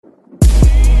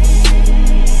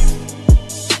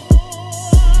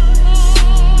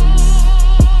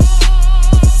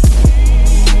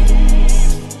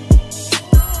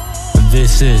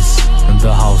This is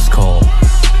The House Call.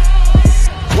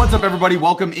 What's up, everybody?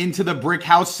 Welcome into the Brick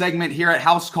House segment here at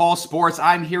House Call Sports.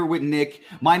 I'm here with Nick.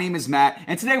 My name is Matt,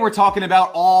 and today we're talking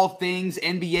about all things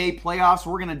NBA playoffs.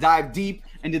 We're going to dive deep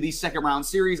into these second round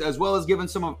series, as well as giving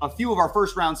a few of our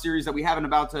first round series that we haven't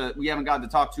gotten to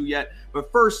talk to yet.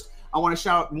 But first, I want to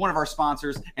shout out one of our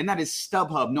sponsors, and that is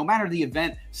StubHub. No matter the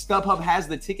event, StubHub has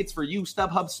the tickets for you.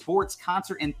 StubHub sports,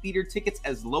 concert, and theater tickets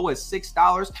as low as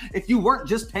 $6. If you weren't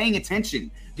just paying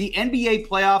attention, the NBA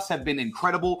playoffs have been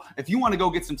incredible. If you want to go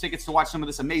get some tickets to watch some of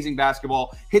this amazing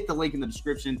basketball, hit the link in the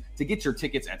description to get your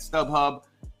tickets at StubHub.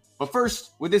 But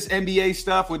first, with this NBA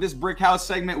stuff, with this Brick House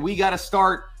segment, we got to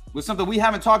start with something we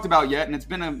haven't talked about yet, and it's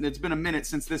been a minute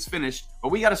since this finished, but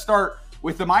we got to start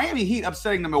with the Miami Heat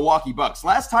upsetting the Milwaukee Bucks.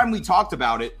 Last time we talked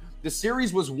about it, the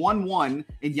series was 1-1,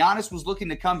 and Giannis was looking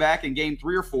to come back in game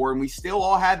 3 or 4, and we still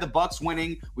all had the Bucks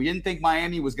winning. We didn't think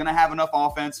Miami was going to have enough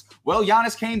offense. Well,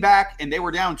 Giannis came back, and they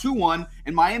were down 2-1,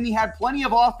 and Miami had plenty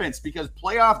of offense because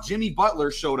playoff Jimmy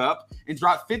Butler showed up and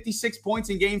dropped 56 points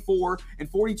in game 4 and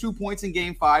 42 points in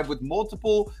game 5 with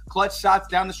multiple clutch shots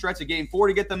down the stretch of game 4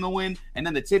 to get them the win, and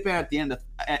then the tip in at the end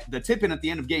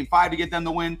of game 5 to get them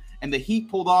the win. And the Heat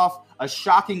pulled off a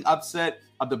shocking upset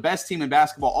of the best team in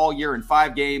basketball all year in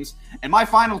 5 games. And my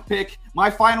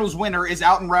finals winner is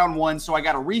out in round 1, so I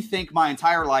got to rethink my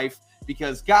entire life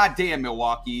because goddamn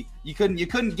Milwaukee, you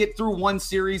couldn't get through one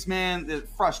series, man.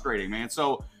 It's frustrating, man.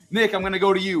 So Nick, I'm going to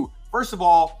go to you. First of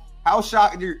all, how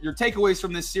shocking your takeaways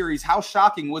from this series? How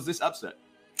shocking was this upset?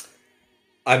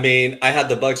 I mean, I had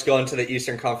the Bucks going to the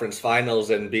Eastern Conference Finals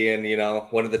and being,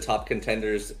 one of the top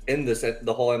contenders in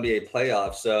the whole NBA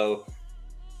playoffs. So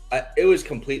it was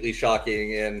completely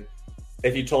shocking. And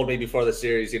if you told me before the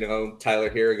series, Tyler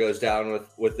Hero goes down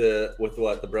with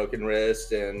the broken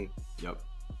wrist, and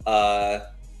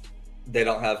they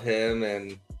don't have him,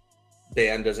 and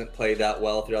Bam doesn't play that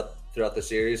well throughout the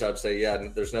series, I would say, yeah,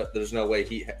 there's no way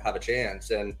he have a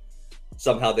chance. And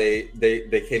somehow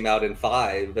they came out in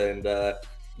 5, and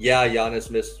Giannis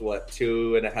missed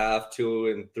 2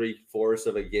 3/4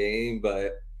 of a game,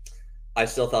 but I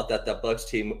still thought that Bucks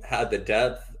team had the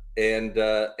depth and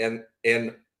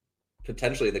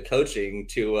potentially the coaching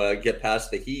to get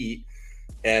past the Heat,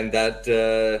 and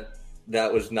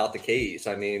that was not the case.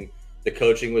 I mean, the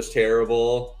coaching was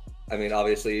terrible. I mean,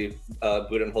 obviously,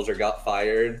 Budenholzer got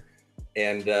fired,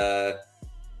 and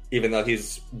even though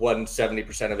he's won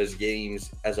 70% of his games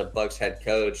as a Bucks head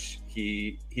coach,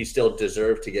 he still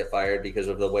deserved to get fired because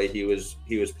of the way he was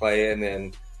playing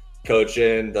and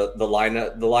coaching, the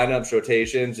lineups,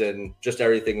 rotations, and just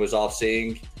everything was off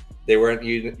sync. They weren't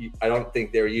using. I don't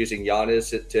think they were using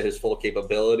Giannis to his full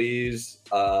capabilities.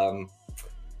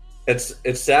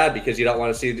 It's sad because you don't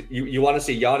want to see you want to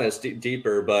see Giannis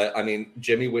deeper, but I mean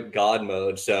Jimmy went God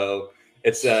mode, so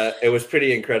it was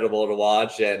pretty incredible to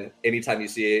watch. And anytime you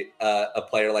see a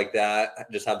player like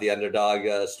that just have the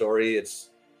underdog story, it's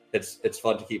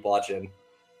fun to keep watching.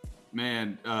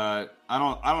 Man, I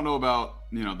don't know about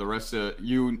the rest of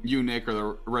you Nick, or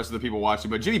the rest of the people watching,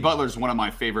 but Jimmy Butler is one of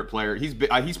my favorite players.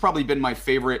 He's probably been my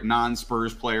favorite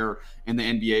non-Spurs player in the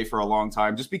NBA for a long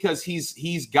time, just because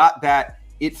he's got that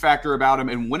it factor about him,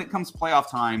 and when it comes to playoff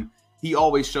time, he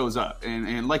always shows up.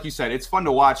 And like you said, it's fun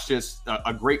to watch just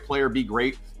a great player be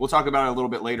great. We'll talk about it a little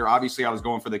bit later. Obviously, I was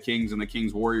going for the Kings and the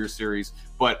Kings-Warriors series,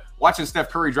 but watching Steph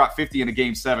Curry drop 50 in a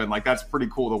Game 7, that's pretty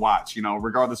cool to watch,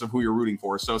 regardless of who you're rooting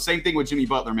for. So same thing with Jimmy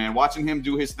Butler, man. Watching him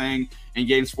do his thing in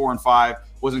Games 4 and 5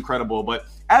 was incredible. But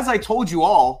as I told you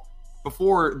all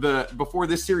before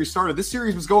this series started, this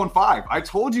series was going 5. I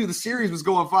told you the series was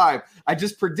going 5. I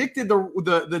just predicted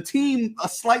the team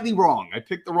slightly wrong. I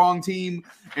picked the wrong team,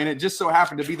 and it just so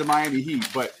happened to be the Miami Heat.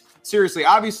 But seriously,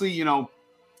 obviously,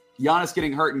 Giannis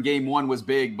getting hurt in game 1 was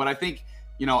big, but I think,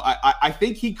 I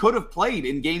think he could have played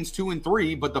in games 2 and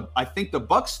 3, but I think the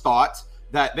Bucks thought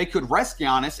that they could rest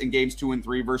Giannis in games 2 and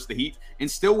 3 versus the Heat and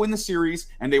still win the series,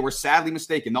 and they were sadly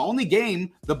mistaken. The only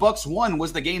game the Bucks won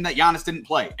was the game that Giannis didn't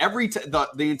play.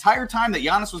 The entire time that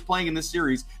Giannis was playing in this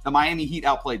series, the Miami Heat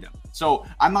outplayed them. So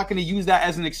I'm not going to use that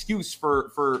as an excuse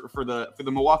for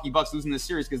the Milwaukee Bucks losing this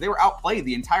series, because they were outplayed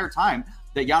the entire time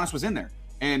that Giannis was in there.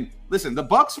 And listen, the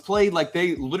Bucks played like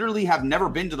they literally have never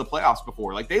been to the playoffs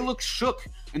before. Like, they looked shook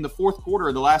in the fourth quarter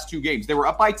of the last 2 games. They were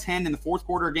up by 10 in the fourth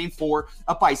quarter of game 4,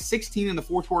 up by 16 in the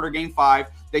fourth quarter of game 5.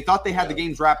 They thought they had the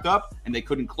games wrapped up, and they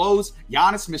couldn't close.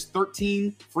 Giannis missed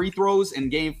 13 free throws in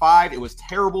game 5. It was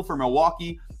terrible for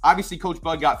Milwaukee. Obviously, Coach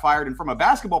Bud got fired. And from a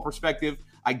basketball perspective,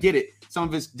 I get it. Some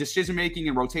of his decision-making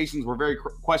and rotations were very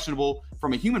questionable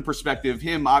from a human perspective.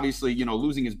 Him, obviously,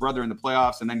 losing his brother in the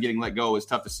playoffs and then getting let go is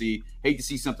tough to see. Hate to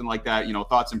see something like that.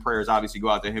 Thoughts and prayers obviously go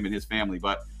out to him and his family.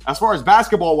 But as far as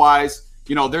basketball-wise,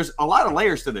 there's a lot of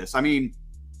layers to this. I mean,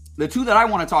 the two that I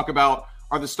want to talk about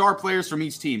are the star players from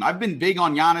each team. I've been big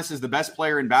on Giannis as the best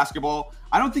player in basketball.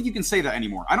 I don't think you can say that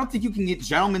anymore. I don't think you can get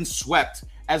gentlemen swept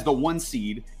as the 1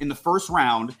 seed in the first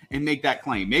round and make that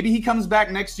claim. Maybe he comes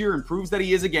back next year and proves that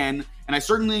he is again. And I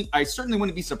certainly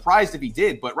wouldn't be surprised if he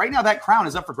did. But right now that crown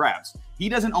is up for grabs. He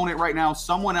doesn't own it right now.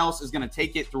 Someone else is going to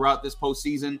take it throughout this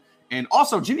postseason. And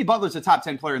also, Jimmy Butler's a top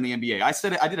 10 player in the NBA. I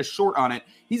said it. I did a short on it.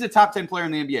 He's a top 10 player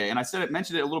in the NBA. And I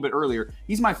mentioned it a little bit earlier.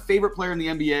 He's my favorite player in the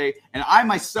NBA. And I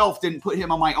myself didn't put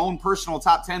him on my own personal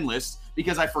top 10 list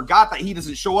because I forgot that he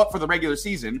doesn't show up for the regular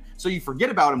season. So you forget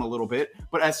about him a little bit.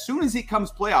 But as soon as it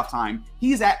comes playoff time,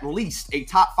 he's at least a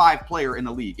top 5 player in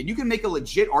the league. And you can make a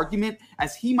legit argument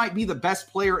as he might be the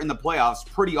best player in the playoffs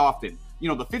pretty often.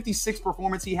 The 56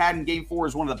 performance he had in Game 4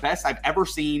 is one of the best I've ever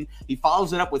seen. He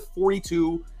follows it up with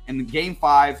 42 in Game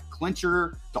 5,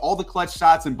 clincher, all the clutch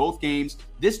shots in both games.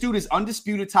 This dude is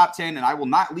undisputed top 10, and I will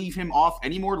not leave him off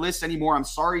any more lists anymore. I'm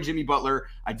sorry, Jimmy Butler.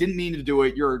 I didn't mean to do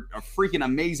it. You're a freaking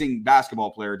amazing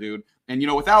basketball player, dude. And,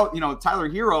 without, Tyler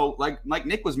Hero, like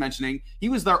Nick was mentioning, he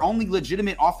was their only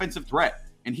legitimate offensive threat,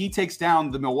 and he takes down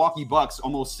the Milwaukee Bucks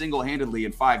almost single-handedly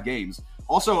in 5 games.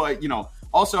 Also,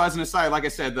 as an aside, like I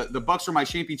said, the Bucks are my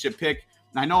championship pick.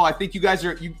 And I think you guys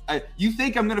you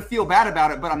think I'm going to feel bad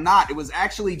about it, but I'm not. It was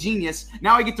actually genius.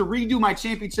 Now I get to redo my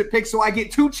championship pick, so I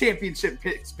get 2 championship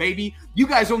picks, baby. You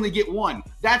guys only get 1.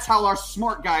 That's how our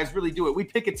smart guys really do it. We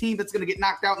pick a team that's going to get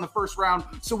knocked out in the first round,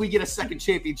 so we get a second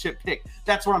championship pick.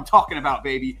 That's what I'm talking about,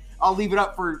 baby. I'll leave it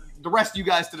up for the rest of you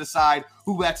guys to decide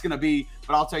who that's going to be,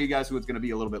 but I'll tell you guys who it's going to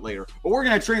be a little bit later. But we're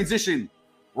going to transition.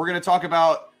 We're going to talk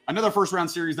about another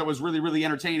first-round series that was really, really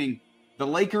entertaining. The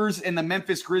Lakers and the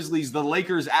Memphis Grizzlies. The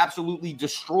Lakers absolutely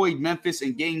destroyed Memphis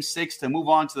in Game 6 to move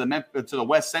on to the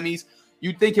West semis.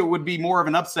 You'd think it would be more of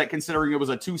an upset considering it was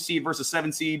a 2 seed versus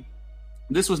 7 seed.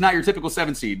 This was not your typical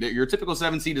 7 seed. Your typical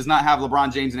 7 seed does not have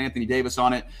LeBron James and Anthony Davis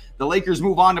on it. The Lakers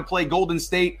move on to play Golden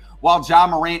State while Ja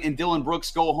Morant and Dillon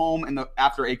Brooks go home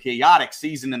after a chaotic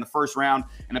season in the first round.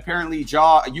 And apparently,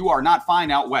 Ja, you are not fine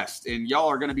out west. And y'all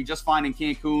are going to be just fine in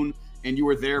Cancun. And you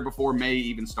were there before May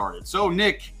even started. So,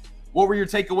 Nick, what were your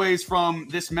takeaways from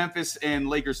this Memphis and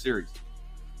Lakers series?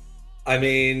 I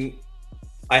mean,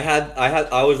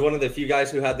 I was one of the few guys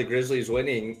who had the Grizzlies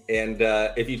winning, and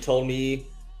if you told me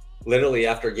literally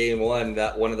after Game 1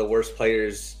 that one of the worst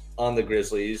players on the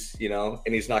Grizzlies, and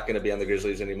he's not going to be on the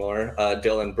Grizzlies anymore,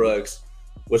 Dillon Brooks,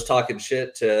 was talking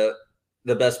shit to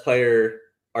the best player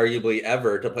arguably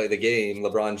ever to play the game,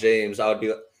 LeBron James, I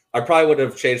probably would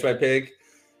have changed my pick.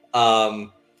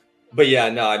 But yeah,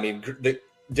 no, I mean,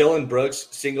 Dillon Brooks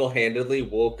single-handedly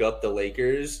woke up the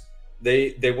Lakers.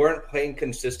 They weren't playing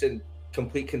consistent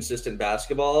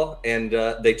basketball, and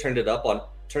they turned it up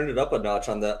a notch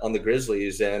on the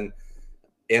Grizzlies. And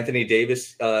Anthony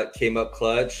Davis came up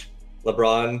clutch.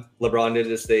 LeBron did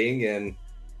his thing, and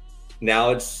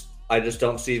now I just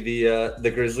don't see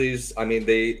the Grizzlies. I mean,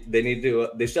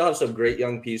 they still have some great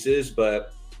young pieces,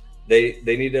 but they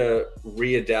need to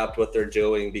readapt what they're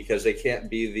doing because they can't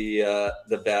be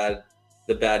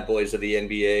the bad boys of the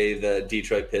NBA, the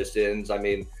Detroit Pistons. I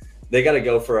mean, they got to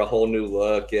go for a whole new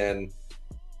look, and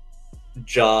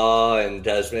Ja and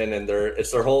Desmond and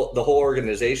the whole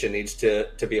organization needs to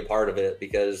be a part of it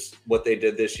because what they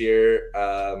did this year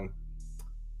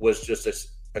was just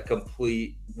a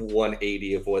complete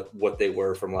 180 of what they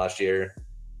were from last year.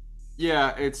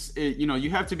 Yeah, you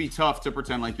have to be tough to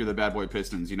pretend like you're the bad boy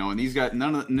Pistons, and these guys,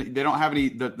 they don't have any.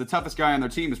 The toughest guy on their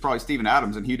team is probably Steven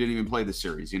Adams, and he didn't even play this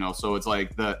series, So it's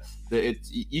like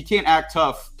you can't act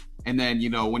tough, and then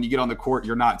when you get on the court,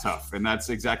 you're not tough, and that's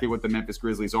exactly what the Memphis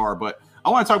Grizzlies are. But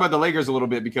I want to talk about the Lakers a little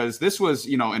bit because this was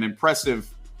an impressive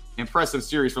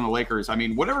series from the Lakers. I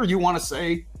mean, whatever you want to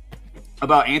say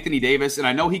about Anthony Davis, and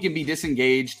I know he can be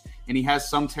disengaged. And he has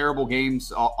some terrible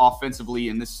games offensively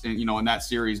in that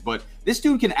series. But this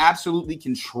dude can absolutely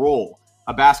control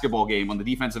a basketball game on the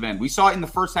defensive end. We saw it in the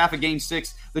first half of Game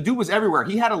 6. The dude was everywhere.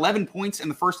 He had 11 points in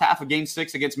the first half of Game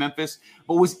 6 against Memphis,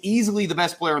 but was easily the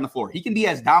best player on the floor. He can be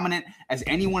as dominant as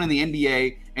anyone in the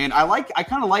NBA. And I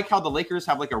kind of like how the Lakers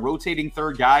have like a rotating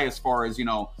third guy as far as,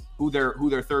 who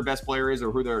their third best player is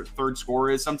or who their third scorer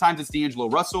is. Sometimes it's D'Angelo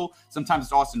Russell. Sometimes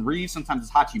it's Austin Reeves. Sometimes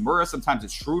it's Hachimura. Sometimes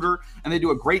it's Schroeder. And they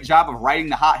do a great job of riding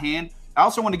the hot hand. I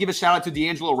also want to give a shout out to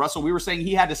D'Angelo Russell. We were saying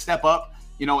he had to step up.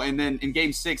 and then in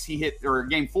game 6,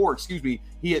 game 4, he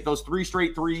hit those 3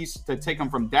 straight threes to take them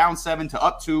from down 7 to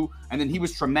up 2. And then he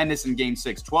was tremendous in game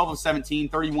 6, 12 of 17,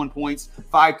 31 points,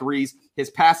 5 threes. His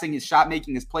passing, his shot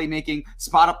making, his playmaking,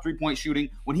 spot up 3-point shooting.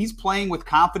 When he's playing with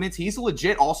confidence, he's a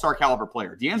legit all-star caliber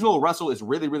player. D'Angelo Russell is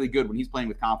really, really good when he's playing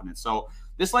with confidence. So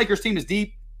this Lakers team is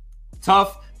deep,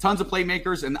 tough, tons of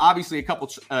playmakers, and obviously a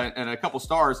couple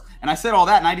stars. And I said all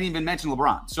that, and I didn't even mention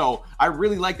LeBron. So I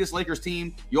really like this Lakers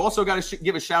team. You also got to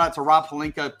give a shout out to Rob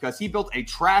Pelinka, because he built a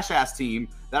trash-ass team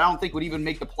that I don't think would even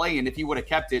make the play-in if he would have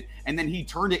kept it. And then he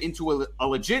turned it into a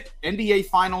legit NBA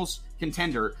Finals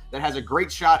contender that has a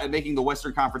great shot at making the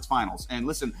Western Conference Finals. And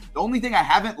listen, the only thing I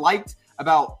haven't liked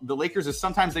about the Lakers is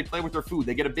sometimes they play with their food.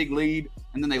 They get a big lead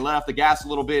and then they let off the gas a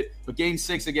little bit. But game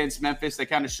 6 against Memphis, they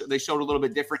kind of they showed a little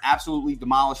bit different. Absolutely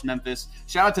demolished Memphis.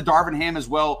 Shout out to Darvin Ham as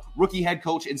well, rookie head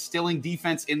coach, instilling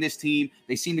defense in this team.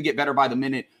 They seem to get better by the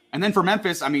minute. And then for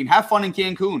Memphis, I mean, have fun in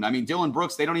Cancun. I mean, Dylan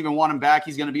Brooks, they don't even want him back.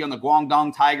 He's going to be on the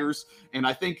Guangdong Tigers. And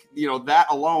I think, that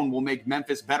alone will make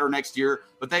Memphis better next year.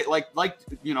 But they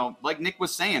like Nick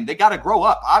was saying, they got to grow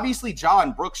up. Obviously, Ja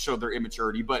and Brooks showed their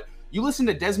immaturity, but you listen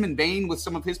to Desmond Bane with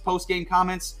some of his post-game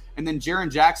comments, and then Jaren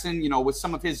Jackson, with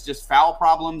some of his just foul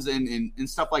problems and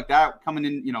stuff like that coming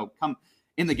in, come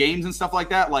in the games and stuff like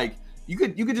that. Like you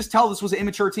could just tell this was an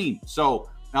immature team. So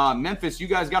Memphis, you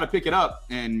guys got to pick it up,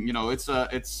 and it's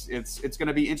going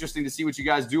to be interesting to see what you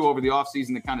guys do over the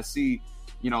offseason to kind of see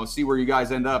where you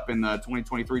guys end up in the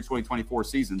 2023-2024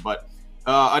 season. But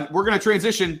we're going to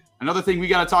transition. Another thing we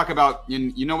got to talk about,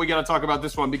 and we got to talk about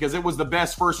this one because it was the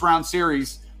best first round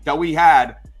series that we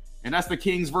had, and that's the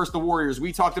Kings versus the Warriors.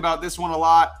 We talked about this one a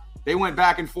lot. They went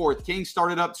back and forth. Kings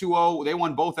started up 2-0. They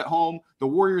won both at home. The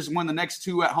Warriors won the next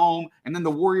 2 at home, and then the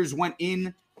Warriors went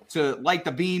in to light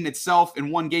the beam itself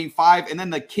and won game 5, and then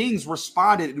the Kings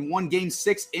responded and won game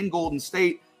 6 in Golden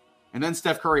State. And then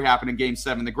Steph Curry happened in game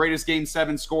 7, the greatest game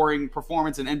 7 scoring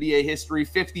performance in NBA history,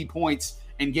 50 points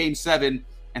in game 7.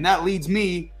 And that leads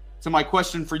me to my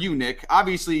question for you, Nick.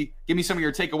 Obviously, give me some of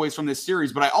your takeaways from this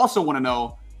series, but I also want to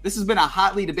know, this has been a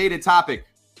hotly debated topic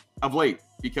of late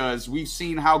because we've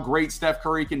seen how great Steph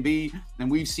Curry can be, and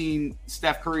we've seen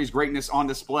Steph Curry's greatness on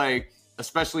display,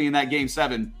 especially in that game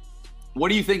 7. What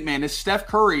do you think, man? Is Steph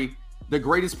Curry the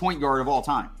greatest point guard of all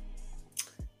time?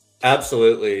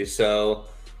 Absolutely. So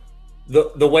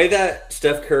the way that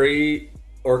Steph Curry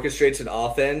orchestrates an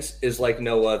offense is like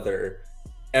no other.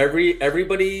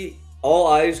 Everybody, all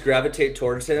eyes gravitate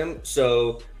towards him.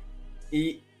 So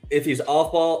if he's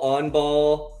off ball, on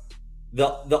ball,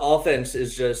 the offense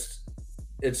is just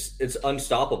it's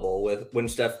unstoppable when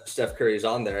Steph Curry is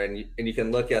on there, and you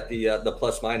can look at the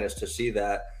plus minus to see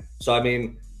that. So I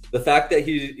mean, the fact that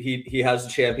he has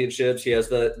the championships, he has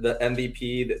the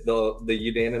MVP, the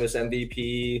unanimous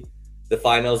MVP, the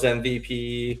Finals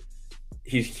MVP.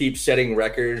 He keeps setting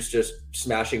records, just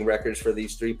smashing records for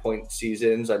these 3-point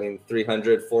seasons. I mean,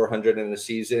 300, 400 in a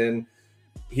season.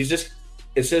 He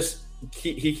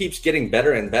keeps getting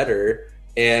better and better.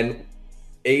 And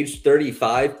age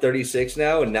 35, 36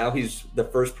 now, and now he's the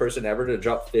first person ever to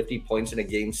drop 50 points in a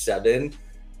game 7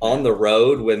 on the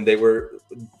road when they were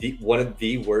one of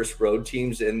the worst road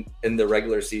teams in the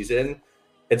regular season.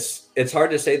 It's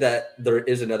hard to say that there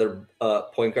is another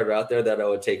point guard out there that I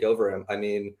would take over him. I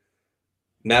mean,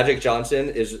 Magic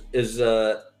Johnson is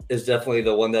definitely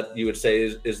the one that you would say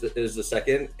is the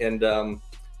second, and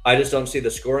I just don't see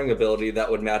the scoring ability that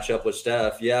would match up with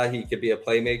Steph. Yeah, he could be a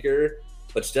playmaker,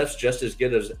 but Steph's just as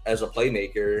good as a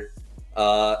playmaker,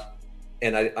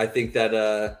 and I think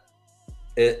that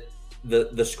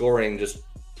the scoring just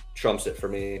trumps it for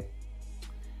me.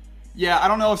 Yeah, I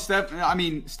don't know if Steph. I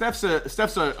mean, Steph's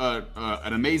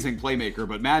an amazing playmaker,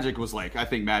 but Magic was I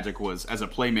think Magic was, as a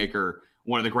playmaker,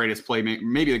 one of the greatest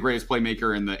maybe the greatest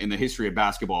playmaker in the history of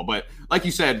basketball. But like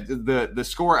you said, the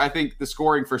score, I think the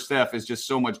scoring for Steph is just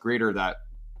so much greater that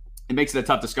it makes it a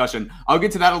tough discussion. I'll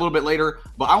get to that a little bit later,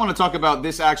 but I want to talk about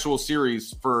this actual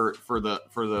series for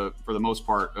the most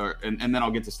part, and then I'll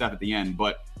get to Steph at the end.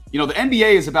 But the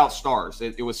NBA is about stars.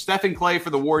 It was Steph and Clay for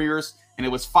the Warriors, and it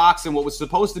was Fox and what was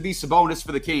supposed to be Sabonis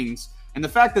for the Kings. And the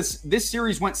fact that this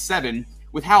series went 7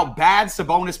 with how bad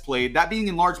Sabonis played, that being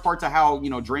in large part to how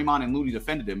Draymond and Looney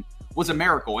defended him, was a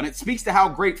miracle. And it speaks to how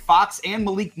great Fox and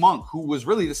Malik Monk, who was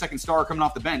really the second star coming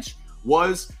off the bench,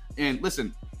 was. And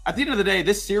listen, at the end of the day,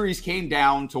 this series came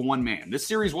down to one man. This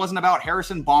series wasn't about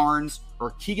Harrison Barnes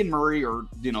or Keegan Murray or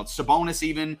Sabonis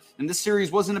even. And this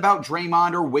series wasn't about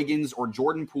Draymond or Wiggins or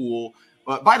Jordan Poole.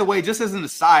 By the way, just as an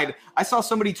aside, I saw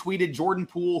somebody tweeted Jordan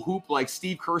Poole hoop like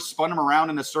Steve Kerr spun him around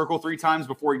in a circle 3 times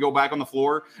before he go back on the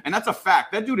floor. And that's a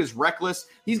fact. That dude is reckless.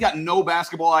 He's got no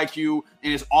basketball IQ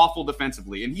and is awful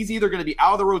defensively. And he's either going to be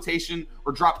out of the rotation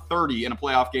or drop 30 in a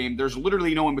playoff game. There's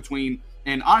literally no in between.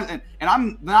 And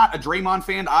I'm not a Draymond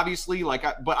fan, obviously,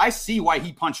 but I see why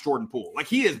he punched Jordan Poole. Like,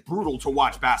 he is brutal to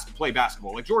watch play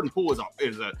basketball. Like, Jordan Poole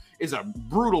is a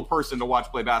brutal person to watch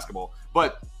play basketball.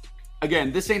 But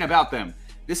again, this ain't about them.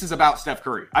 This is about Steph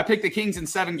Curry. I picked the Kings in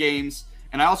 7 games,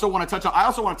 and I also want to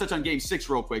touch on Game 6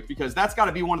 real quick, because that's got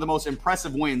to be one of the most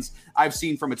impressive wins I've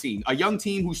seen from a team. A young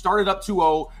team who started up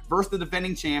 2-0 versus the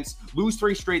defending champs, lose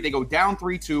 3 straight, they go down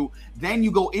 3-2. Then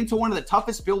you go into one of the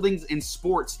toughest buildings in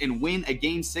sports and win a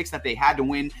Game 6 that they had to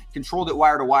win, controlled it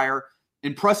wire to wire.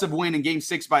 Impressive win in Game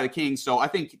 6 by the Kings. So I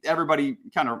think everybody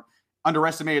kind of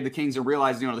underestimated the Kings and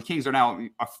realized, the Kings are now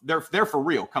they're for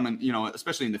real coming,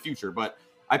 especially in the future. But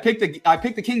I picked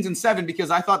the Kings in 7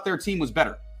 because I thought their team was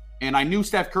better. And I knew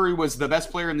Steph Curry was the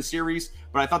best player in the series,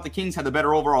 but I thought the Kings had the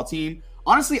better overall team.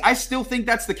 Honestly, I still think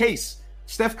that's the case.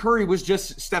 Steph Curry was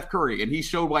just Steph Curry, and he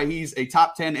showed why he's a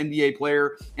top 10 NBA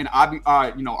player and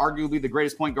arguably the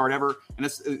greatest point guard ever. And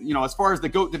as far as the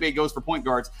GOAT debate goes for point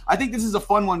guards, I think this is a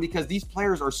fun one because these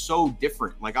players are so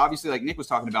different. Like, obviously, like Nick was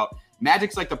talking about,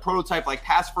 Magic's like the prototype, like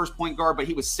pass first point guard, but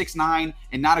he was 6'9"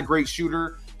 and not a great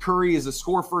shooter. Curry is a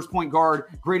score first point guard,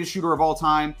 greatest shooter of all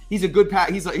time. He's a good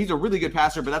he's a really good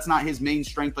passer, but that's not his main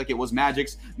strength like it was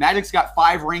Magic's. Magic's got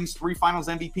 5 rings, 3 Finals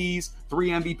MVPs, 3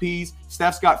 MVPs.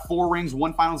 Steph's got 4 rings,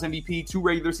 1 Finals MVP, 2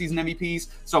 regular season MVPs.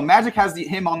 So Magic has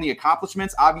him on the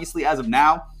accomplishments, obviously, as of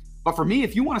now. But for me,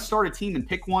 if you want to start a team and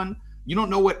pick one, you don't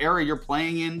know what era you're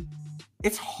playing in,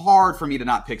 it's hard for me to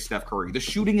not pick Steph Curry. The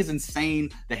shooting is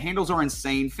insane. The handles are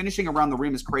insane. Finishing around the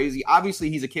rim is crazy. Obviously,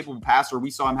 he's a capable passer.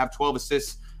 We saw him have 12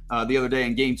 assists the other day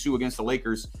in Game 2 against the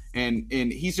Lakers, and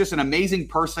he's just an amazing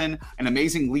person, an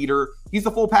amazing leader. He's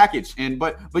the full package.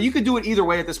 But you could do it either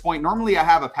way at this point. Normally, I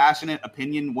have a passionate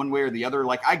opinion one way or the other.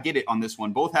 Like, I get it on this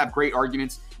one. Both have great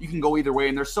arguments. You can go either way,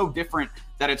 and they're so different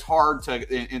that it's hard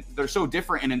to. And they're so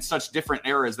different and in such different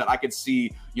eras that I could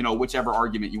see whichever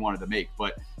argument you wanted to make.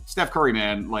 But Steph Curry,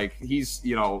 man, like, he's,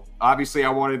 obviously I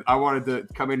wanted to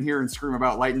come in here and scream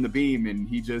about lighting the beam, and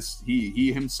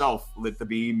he himself lit the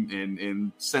beam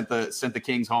and sent the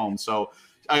Kings home. So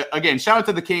again, shout out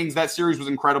to the Kings. That series was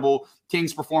incredible.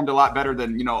 Kings performed a lot better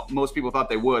than, most people thought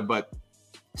they would, but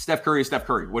Steph Curry is Steph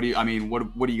Curry. What are you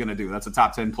going to do? That's a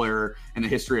top 10 player in the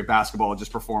history of basketball,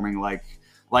 just performing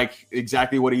like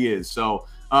exactly what he is. So,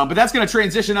 but that's going to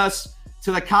transition us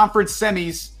to the conference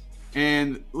semis.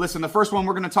 And listen, the first one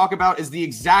we're going to talk about is the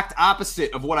exact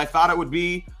opposite of what I thought it would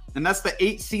be. And that's the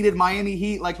 8-seeded Miami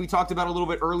Heat. Like we talked about a little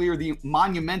bit earlier, the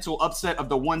monumental upset of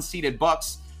the 1-seeded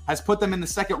Bucks has put them in the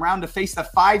second round to face the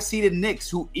 5-seeded Knicks,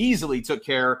 who easily took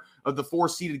care of the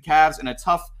 4-seeded Cavs in a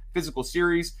tough physical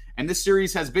series. And this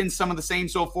series has been some of the same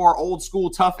so far, old school,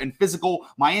 tough, and physical.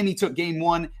 Miami took Game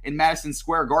 1 in Madison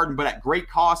Square Garden, but at great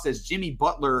cost as Jimmy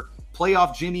Butler,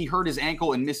 playoff Jimmy, hurt his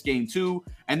ankle and missed Game 2.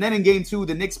 And then in Game 2,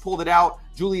 the Knicks pulled it out.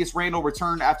 Julius Randle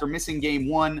returned after missing Game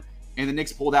 1, and the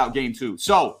Knicks pulled out Game 2.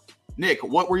 So, Nick,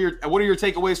 what are your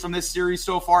takeaways from this series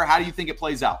so far? How do you think it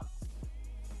plays out?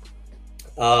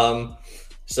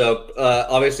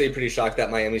 Obviously pretty shocked that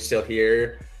Miami's still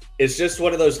here. It's just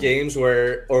one of those games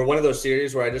one of those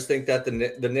series where I just think that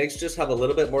the Knicks just have a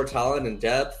little bit more talent and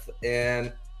depth,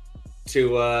 and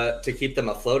to keep them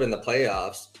afloat in the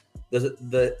playoffs.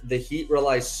 The Heat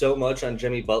relies so much on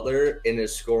Jimmy Butler in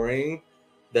his scoring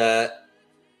that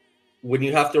when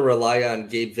you have to rely on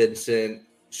Gabe Vincent,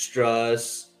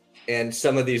 Struss, and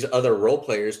some of these other role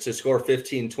players to score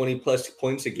 15, 20 plus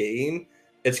points a game,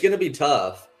 it's going to be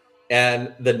tough.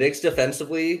 And the Knicks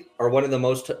defensively are one of the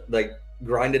most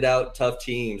grinded out tough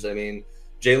teams. I mean,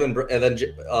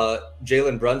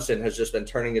 Jalen Brunson has just been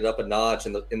turning it up a notch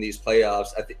in these playoffs.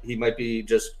 I think he might be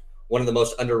just one of the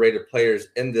most underrated players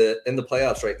in the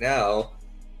playoffs right now.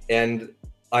 And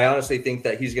I honestly think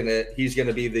that he's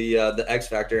gonna be the X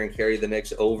factor and carry the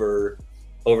Knicks over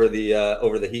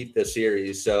the Heat this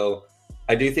series. So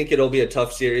I do think it'll be a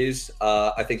tough series.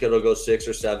 I think it'll go 6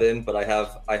 or 7, but I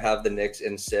have the Knicks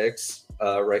in 6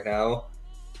 right now.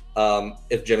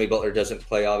 If Jimmy Butler doesn't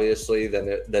play, obviously, then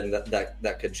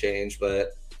that could change.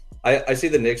 But I see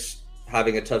the Knicks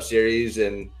having a tough series,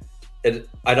 and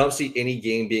I don't see any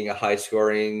game being a high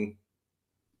scoring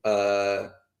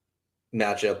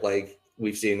matchup like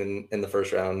we've seen in the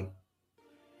first round.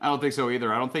 I don't think so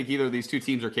either. I don't think either of these two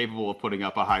teams are capable of putting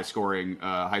up a high scoring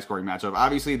matchup.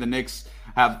 Obviously, the Knicks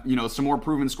have some more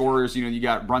proven scorers. You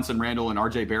got Brunson, Randle, and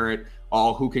RJ Barrett,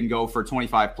 all who can go for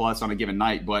 25 plus on a given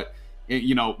night. But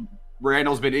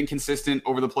Randall's been inconsistent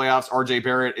over the playoffs. RJ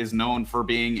Barrett is known for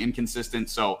being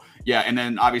inconsistent. So, yeah. And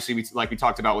then obviously, we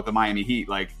talked about with the Miami Heat,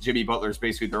 like Jimmy Butler is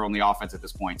basically their only offense at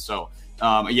this point. So,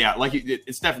 yeah, like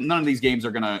it's definitely none of these games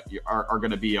are gonna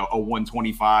be a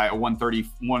 125, a 130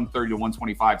 to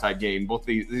 125 type game. Both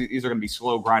these are gonna be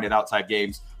slow, grinded out type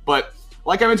games. But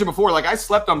like I mentioned before, like I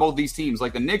slept on both these teams.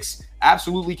 Like the Knicks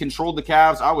absolutely controlled the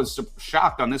Cavs. I was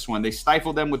shocked on this one. They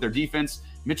stifled them with their defense.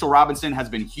 Mitchell Robinson has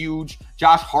been huge.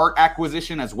 Josh Hart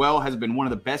acquisition as well has been one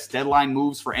of the best deadline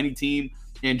moves for any team.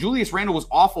 And Julius Randle was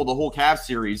awful the whole Cavs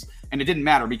series, and it didn't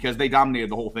matter because they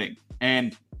dominated the whole thing.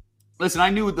 And listen,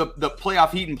 I knew the playoff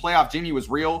heat and playoff Jimmy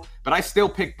was real, but I still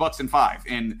picked Bucks in 5.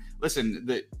 And listen,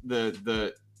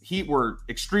 the Heat were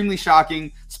extremely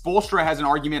shocking. Spoelstra has an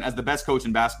argument as the best coach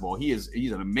in basketball. He's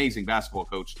an amazing basketball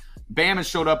coach. Bam has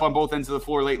showed up on both ends of the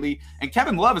floor lately, and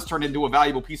Kevin Love has turned into a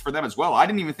valuable piece for them as well. I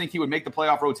didn't even think he would make the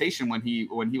playoff rotation when he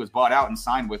was bought out and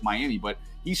signed with Miami, but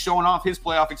he's showing off his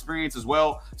playoff experience as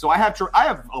well. So I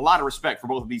have a lot of respect for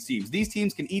both of these teams. These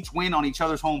teams can each win on each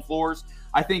other's home floors.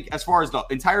 I think as far as the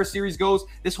entire series goes,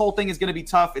 this whole thing is going to be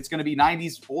tough. It's going to be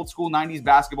old school 90s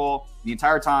basketball the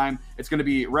entire time. It's going to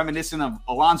be reminiscent of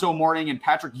Alonzo Mourning and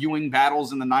Patrick Ewing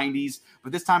battles in the 90s.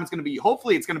 But this time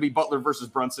hopefully it's going to be Butler versus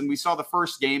Brunson. We saw the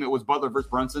first game. It was Butler versus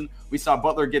Brunson. We saw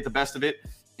Butler get the best of it.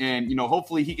 And,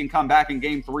 hopefully he can come back in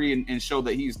game 3 and show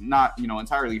that he's not,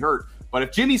 entirely hurt. But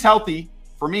if Jimmy's healthy,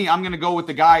 for me, I'm going to go with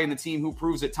the guy in the team who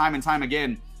proves it time and time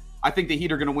again. I think the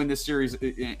Heat are going to win this series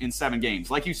in 7 games.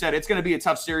 Like you said, it's going to be a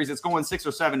tough series. It's going 6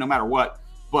 or 7 no matter what.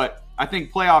 But I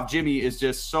think playoff Jimmy is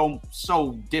just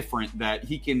so different that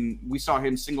we saw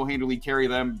him single-handedly carry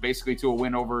them basically to a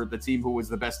win over the team who was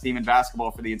the best team in basketball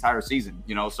for the entire season.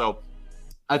 So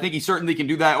I think he certainly can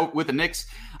do that with the Knicks.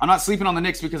 I'm not sleeping on the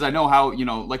Knicks because I know how,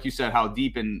 like you said, how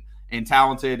deep and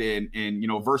talented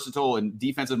and versatile and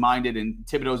defensive-minded, and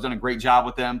Thibodeau's done a great job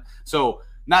with them. So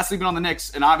not sleeping on the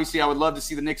Knicks, and obviously I would love to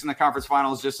see the Knicks in the conference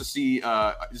finals just to see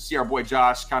our boy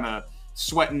Josh kind of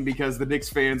sweating because the Knicks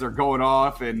fans are going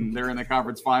off and they're in the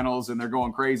conference finals and they're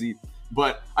going crazy.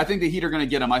 But I think the Heat are going to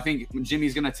get them. I think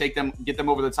Jimmy's going to get them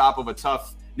over the top of a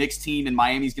tough Knicks team, and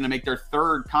Miami's going to make their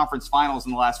 3rd conference finals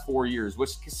in the last 4 years, which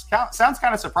sounds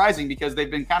kind of surprising because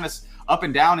they've been kind of up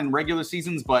and down in regular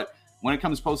seasons, but when it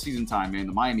comes postseason time, man,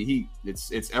 the Miami Heat,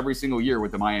 it's every single year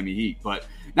with the Miami Heat. But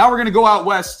now we're going to go out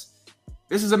west.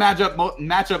 This is a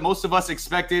matchup most of us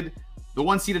expected. The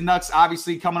 1-seeded Nucks,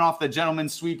 obviously coming off the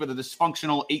gentleman's sweep of the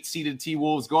dysfunctional 8-seeded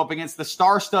T-Wolves, go up against the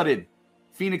star-studded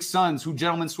Phoenix Suns, who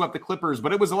gentlemen swept the Clippers.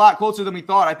 But it was a lot closer than we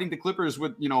thought. I think the Clippers,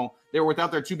 they were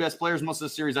without their 2 best players most of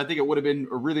the series. I think it would have been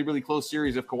a really, really close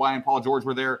series if Kawhi and Paul George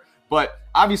were there. But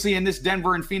obviously in this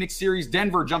Denver and Phoenix series,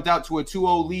 Denver jumped out to a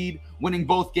 2-0 lead, winning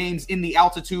both games in the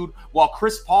altitude, while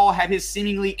Chris Paul had his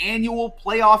seemingly annual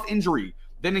playoff injury.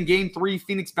 Then in game 3,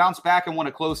 Phoenix bounced back and won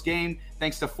a close game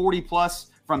thanks to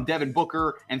 40-plus from Devin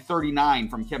Booker and 39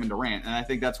 from Kevin Durant. And I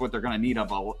think that's what they're going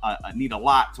to need a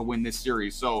lot to win this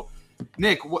series. So,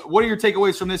 Nick, what are your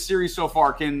takeaways from this series so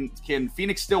far? Can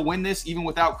Phoenix still win this even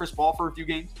without Chris Paul for a few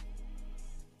games?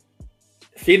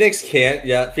 Phoenix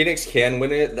can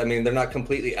win it. I mean, they're not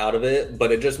completely out of it,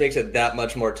 but it just makes it that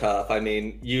much more tough. I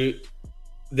mean,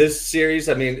 this series,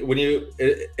 I mean,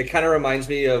 it kind of reminds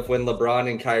me of when LeBron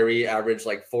and Kyrie averaged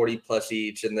like 40 plus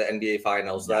each in the NBA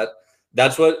Finals.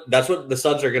 That's what the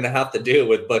Suns are going to have to do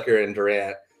with Booker and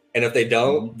Durant, and if they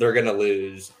don't, they're going to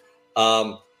lose.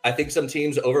 I think some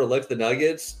teams overlook the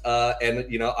Nuggets,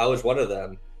 and I was one of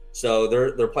them. So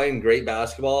they're playing great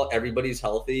basketball. Everybody's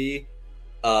healthy.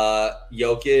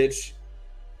 Jokic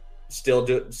still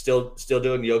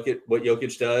doing what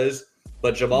Jokic does.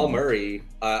 But Jamal Murray,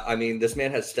 I mean, this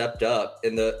man has stepped up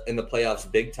in the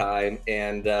playoffs big time,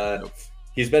 and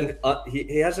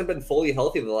he hasn't been fully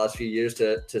healthy the last few years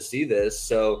to see this.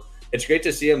 So it's great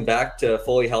to see him back to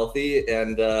fully healthy,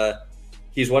 and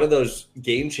he's one of those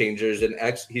game changers. And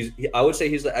I would say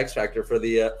he's the X factor for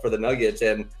the Nuggets.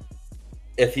 And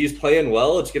if he's playing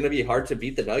well, it's going to be hard to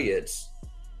beat the Nuggets.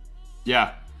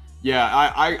 Yeah.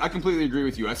 I completely agree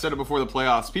with you. I said it before the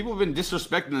playoffs. People have been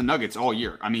disrespecting the Nuggets all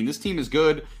year. I mean, this team is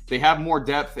good. They have more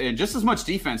depth and just as much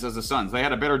defense as the Suns. They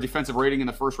had a better defensive rating in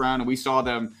the first round, and we saw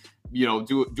them,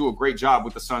 do a great job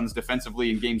with the Suns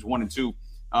defensively in games 1 and 2.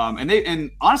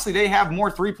 And honestly, they have more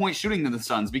 3-point shooting than the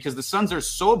Suns because the Suns are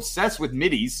so obsessed with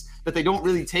middies that they don't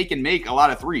really take and make a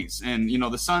lot of threes. And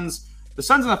the Suns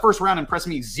in the first round impressed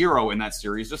me 0 in that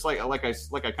series. Just like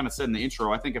I kind of said in the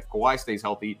intro, I think if Kawhi stays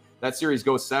healthy, that series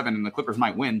goes 7 and the Clippers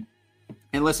might win.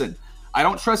 And listen,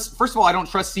 first of all, I don't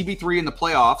trust CP3 in the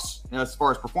playoffs as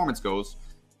far as performance goes.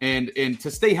 And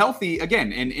to stay healthy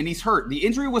again, and he's hurt. The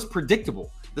injury was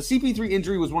predictable. The CP3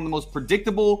 injury was one of the most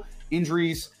predictable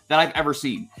injuries that I've ever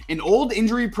seen. An old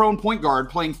injury-prone point guard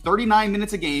playing 39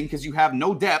 minutes a game because you have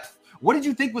no depth. What did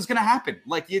you think was going to happen?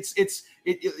 Like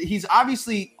he's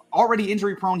obviously already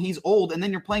injury-prone. He's old, and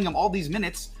then you're playing him all these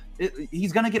minutes.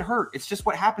 He's going to get hurt. It's just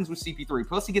what happens with CP3.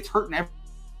 Plus, he gets hurt in every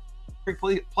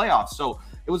playoffs. So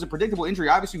it was a predictable injury.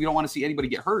 Obviously, we don't want to see anybody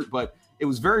get hurt, but it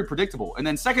was very predictable. And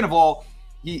then second of all,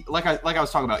 he like I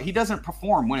was talking about, he doesn't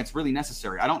perform when it's really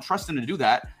necessary. I don't trust him to do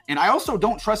that. And I also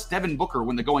don't trust Devin Booker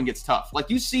when the going gets tough. Like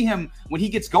you see him when he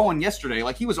gets going yesterday,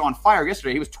 like he was on fire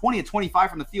yesterday. He was 20 of 25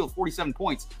 from the field, 47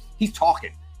 points. He's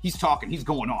talking. He's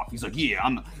going off. He's like, yeah,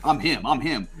 I'm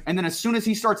him. And then as soon as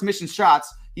he starts missing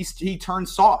shots, he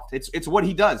turns soft. It's what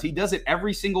he does. He does it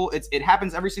it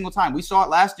happens every single time. We saw it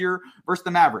last year versus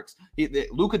the Mavericks.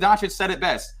 Luka Doncic said it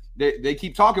best. They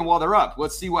keep talking while they're up.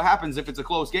 Let's see what happens if it's a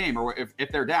close game or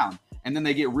if they're down. And then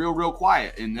they get real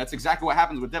quiet. And that's exactly what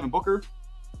happens with Devin Booker.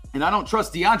 And I don't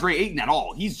trust DeAndre Ayton at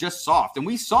all. He's just soft. And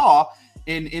we saw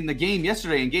in the game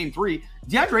yesterday in game 3,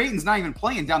 DeAndre Ayton's not even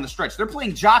playing down the stretch. They're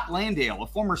playing Jock Landale, a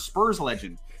former Spurs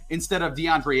legend, instead of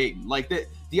DeAndre Ayton. Like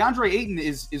DeAndre Ayton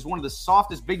is one of the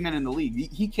softest big men in the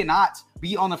league. He cannot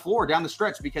be on the floor down the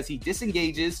stretch because he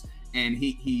disengages and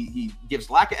he gives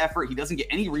lack of effort. He doesn't get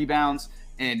any rebounds.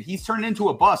 And he's turned into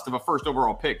a bust of a first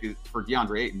overall pick for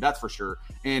DeAndre Ayton, that's for sure.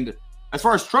 And as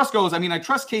far as trust goes, I mean, I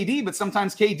trust KD, but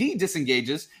sometimes KD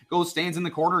disengages, stands in the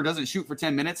corner, doesn't shoot for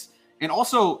 10 minutes. And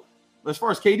also, as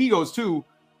far as KD goes too,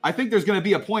 I think there's going to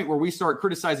be a point where we start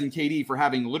criticizing KD for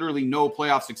having literally no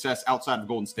playoff success outside of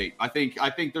Golden State. I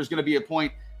think there's going to be a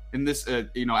point in this,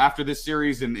 after this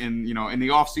series and in the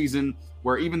offseason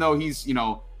where even though he's,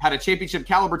 had a championship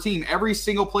caliber team, every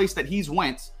single place that he's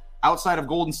went outside of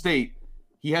Golden State,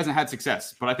 he hasn't had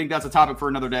success. But I think that's a topic for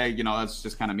another day. That's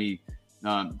just kind of me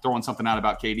throwing something out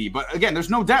about KD. But again,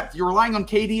 there's no depth. You're relying on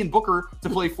KD and Booker to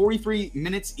play 43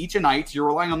 minutes each a night. You're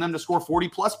relying on them to score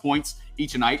 40-plus points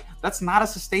each a night. That's not a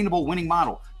sustainable winning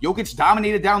model. Jokic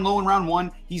dominated down low in round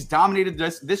 1. He's dominated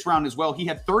this round as well. He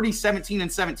had 30, 17,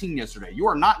 and 17 yesterday. You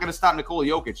are not going to stop Nikola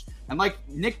Jokic. And like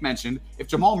Nick mentioned, if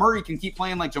Jamal Murray can keep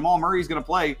playing like Jamal Murray is going to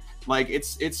play, like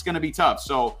it's going to be tough.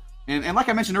 So, and like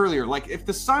I mentioned earlier, like if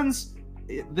the Suns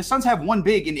have one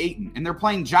big in Ayton, and they're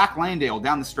playing Jock Landale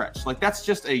down the stretch. Like, that's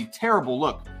just a terrible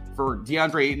look for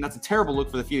DeAndre Ayton. That's a terrible look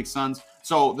for the Phoenix Suns.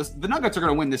 So the Nuggets are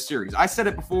going to win this series. I said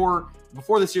it before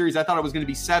the series. I thought it was going to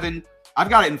be 7. I've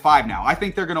got it in 5 now. I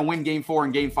think they're going to win Game 4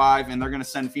 and Game 5, and they're going to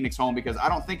send Phoenix home because I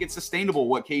don't think it's sustainable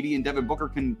what KD and Devin Booker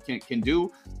can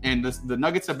do. And the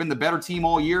Nuggets have been the better team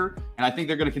all year, and I think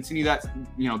they're going to continue that.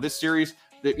 This series.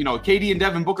 KD and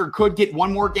Devin Booker could get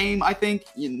one more game, I think,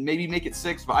 maybe make it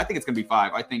 6, but I think it's going to be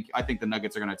 5. I think the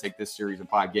Nuggets are going to take this series in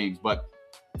 5 games. But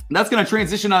that's going to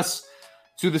transition us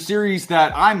to the series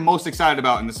that I'm most excited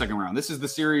about in the second round. This is the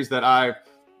series that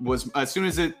as soon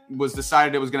as it was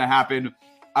decided it was going to happen,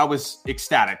 I was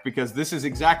ecstatic because this is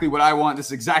exactly what I want. This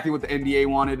is exactly what the NBA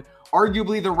wanted.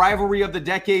 Arguably the rivalry of the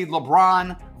decade,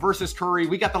 LeBron versus Curry.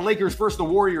 We got the Lakers versus the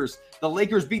Warriors. The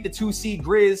Lakers beat the 2-seed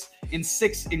Grizz in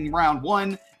 6 in round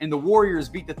 1, and the Warriors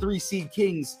beat the 3-seed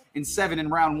Kings in 7 in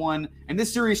round 1. And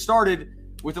this series started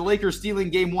with the Lakers stealing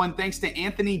game 1 thanks to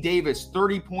Anthony Davis,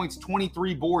 30 points,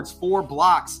 23 boards, 4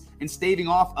 blocks, and staving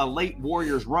off a late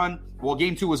Warriors run. Well,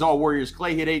 game 2 was all Warriors.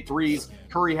 Klay hit 8 threes.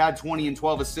 Curry had 20 and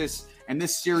 12 assists. And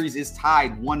this series is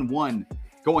tied 1-1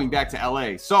 going back to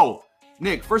LA. So,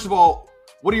 Nick, first of all,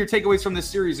 what are your takeaways from this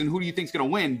series and who do you think is going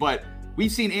to win? But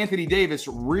we've seen Anthony Davis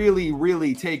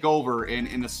really take over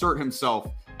and assert himself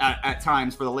at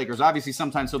times for the Lakers. Obviously,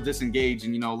 sometimes he'll disengage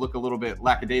and, look a little bit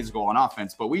lackadaisical on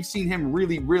offense. But we've seen him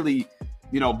really,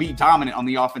 be dominant on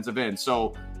the offensive end.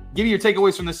 So give me your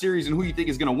takeaways from the series and who you think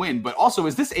is going to win. But also,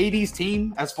 is this AD's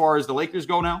team as far as the Lakers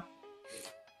go now?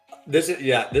 This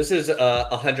is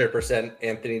 100%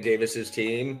 Anthony Davis's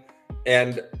team.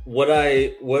 And what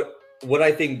I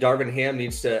think Darvin Ham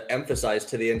needs to emphasize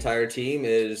to the entire team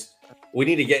is we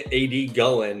need to get AD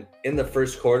going in the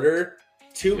first quarter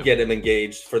to get him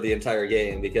engaged for the entire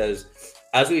game. Because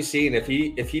as we've seen, if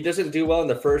he doesn't do well in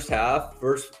the first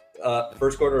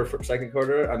quarter or second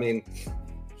quarter, I mean,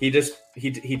 he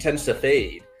tends to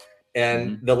fade,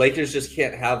 and the Lakers just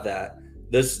can't have that.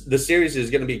 The series is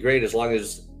going to be great as long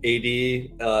as AD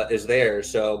is there.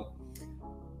 So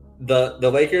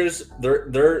the Lakers,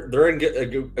 they're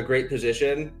in a great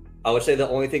position. I would say the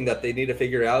only thing that they need to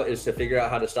figure out is to figure out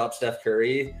how to stop Steph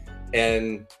Curry,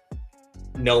 and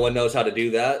no one knows how to do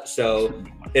that. So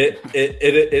it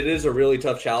is a really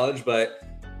tough challenge, but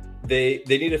they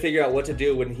need to figure out what to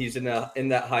do when he's in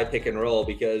that high pick and roll,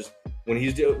 because when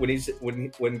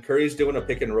Curry's doing a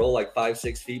pick and roll like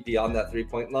 5-6 feet beyond that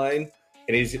 3-point line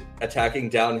and he's attacking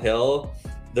downhill,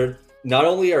 not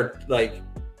only are like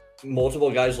multiple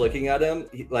guys looking at him,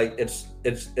 like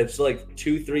it's like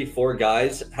 2, 3, 4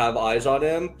 guys have eyes on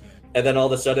him, and then all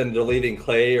of a sudden they're leaving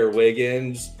Clay or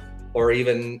Wiggins or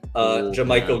even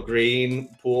Jermichael Green,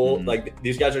 Poole. Mm-hmm. Like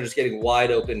these guys are just getting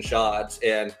wide open shots,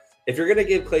 and if you're gonna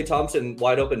give Klay Thompson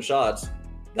wide open shots,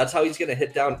 that's how he's gonna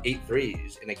hit down 8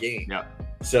 threes in a game. Yeah.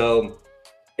 So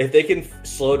if they can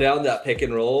slow down that pick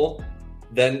and roll,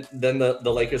 then the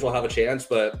Lakers will have a chance.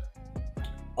 But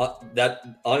that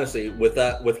honestly, with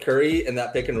Curry and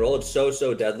that pick and roll, it's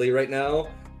so deadly right now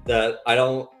that I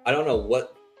don't know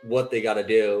what they got to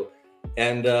do.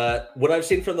 And what I've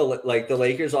seen from the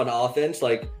Lakers on offense,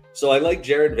 so I like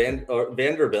Jared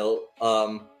Vanderbilt,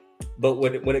 but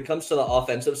when it comes to the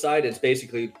offensive side, it's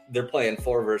basically they're playing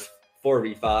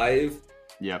 4v5.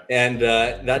 Yep. And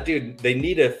that dude, they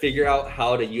need to figure out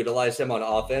how to utilize him on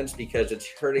offense because it's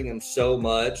hurting him so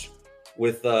much.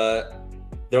 With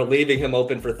they're leaving him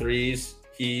open for threes.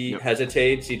 He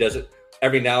hesitates. He doesn't.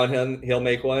 Every now and then he'll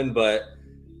make one, but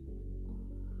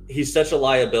he's such a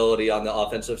liability on the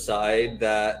offensive side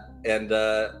that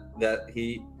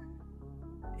he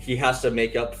has to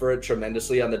make up for it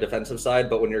tremendously on the defensive side.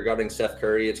 But when you're guarding Steph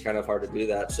Curry, it's kind of hard to do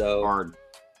that. So hard.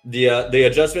 The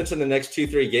adjustments in the next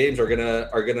 2-3 games are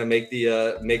gonna make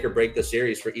the make or break the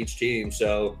series for each team.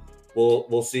 So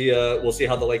we'll see how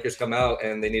the Lakers come out,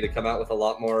 and they need to come out with a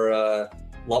lot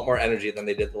more energy than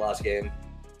they did the last game.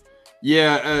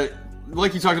 Yeah,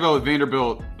 like you talked about with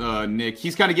Vanderbilt, Nick,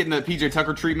 he's kind of getting the PJ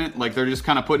Tucker treatment. Like they're just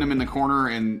kind of putting him in the corner,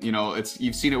 and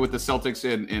you've seen it with the Celtics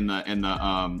in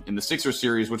the Sixers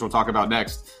series, which we'll talk about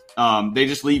next. They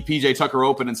just leave PJ Tucker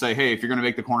open and say, hey, if you're going to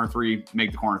make the corner three,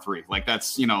 make the corner three. Like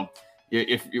that's,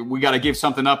 if we got to give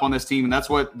something up on this team, and that's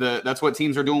what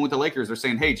teams are doing with the Lakers. They're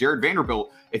saying, hey, Jared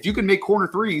Vanderbilt, if you can make corner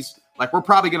threes, like we're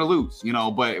probably going to lose,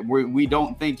 but we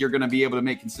don't think you're going to be able to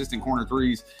make consistent corner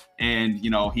threes. And,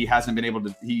 he hasn't been able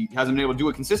to do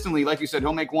it consistently. Like you said,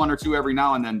 he'll make 1 or 2 every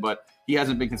now and then, but he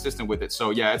hasn't been consistent with it. So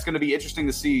yeah, it's going to be interesting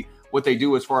to see what they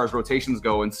do as far as rotations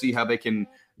go and see how they can,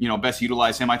 best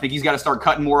utilize him. I think he's got to start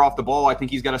cutting more off the ball. I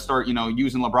think he's got to start,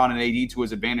 using LeBron and AD to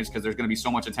his advantage because there's going to be so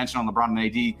much attention on LeBron and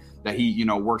AD that he,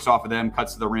 works off of them,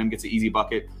 cuts to the rim, gets an easy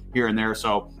bucket here and there.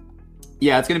 So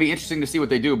yeah, it's going to be interesting to see what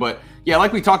they do. But yeah,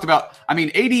 like we talked about, I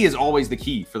mean, AD is always the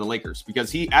key for the Lakers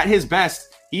because at his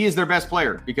best, he is their best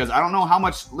player because I don't know how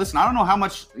much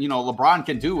LeBron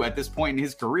can do at this point in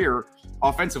his career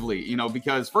offensively,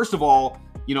 because first of all,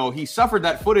 he suffered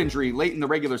that foot injury late in the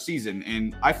regular season,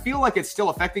 and I feel like it's still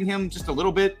affecting him just a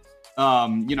little bit.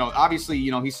 Obviously,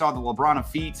 he saw the LeBron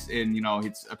feet, and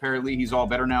it's apparently he's all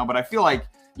better now. But I feel like,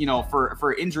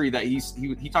 for injury that he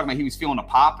talking about, he was feeling a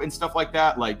pop and stuff like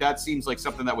that. Like that seems like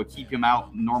something that would keep him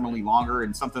out normally longer,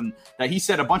 and something that he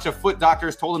said a bunch of foot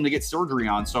doctors told him to get surgery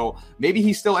on. So maybe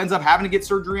he still ends up having to get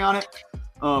surgery on it.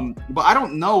 But I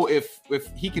don't know if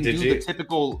he can the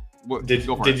typical.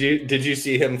 Did you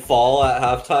see him fall at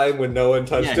halftime when no one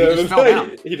touched him? Just fell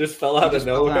down. He just fell out of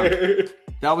nowhere.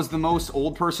 That was the most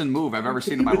old person move I've ever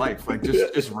seen in my life. Like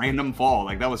just random fall.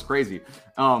 Like that was crazy.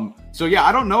 So yeah,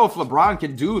 I don't know if LeBron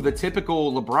can do the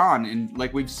typical LeBron and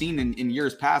like we've seen in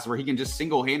years past where he can just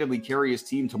single-handedly carry his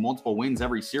team to multiple wins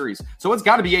every series. So it's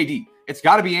got to be AD. It's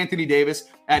got to be Anthony Davis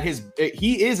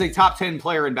he is a top 10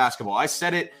 player in basketball. I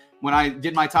said it when I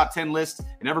did my top 10 list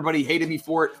and everybody hated me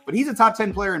for it, but he's a top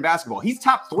 10 player in basketball. He's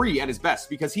top 3 at his best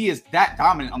because he is that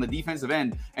dominant on the defensive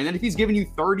end. And then if he's giving you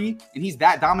 30 and he's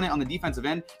that dominant on the defensive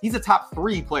end, he's a top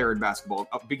 3 player in basketball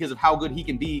because of how good he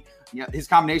can be. His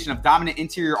combination of dominant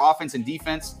interior offense and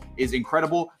defense is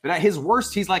incredible. But at his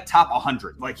worst, he's like top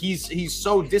 100. Like he's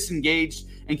so disengaged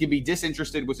and can be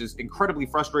disinterested, which is incredibly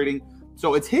frustrating.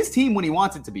 So it's his team when he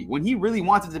wants it to be. When he really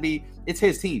wants it to be, it's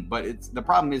his team. But the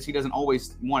problem is he doesn't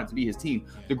always want it to be his team.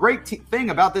 The great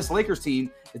thing about this Lakers team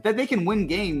is that they can win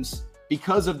games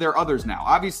because of their others now.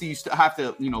 Obviously, you still have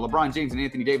to, LeBron James and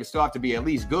Anthony Davis still have to be at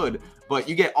least good. But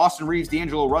you get Austin Reeves,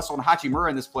 D'Angelo Russell, and Hachimura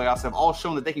in this playoffs have all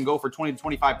shown that they can go for 20 to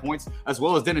 25 points, as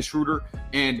well as Dennis Schroeder.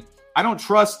 And I don't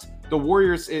trust the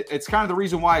Warriors. It's kind of the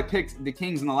reason why I picked the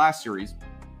Kings in the last series.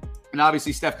 And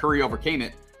obviously, Steph Curry overcame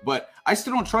it. But I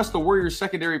still don't trust the Warriors'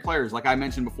 secondary players, like I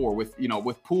mentioned before. With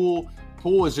Poole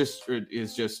is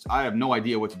just I have no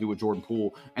idea what to do with Jordan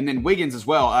Poole, and then Wiggins as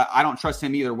well. I don't trust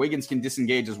him either. Wiggins can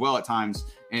disengage as well at times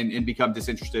and become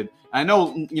disinterested. I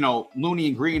know Looney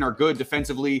and Green are good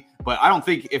defensively, but I don't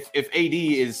think if AD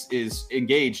is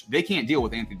engaged, they can't deal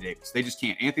with Anthony Davis. They just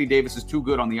can't. Anthony Davis is too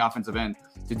good on the offensive end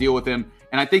to deal with him.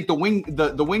 And I think the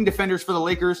wing defenders for the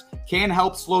Lakers can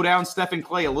help slow down Steph and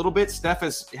Klay a little bit. Steph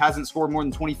hasn't scored more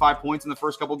than 25 points in the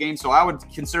first couple games, so I would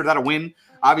consider that a win.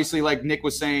 Obviously, like Nick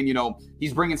was saying,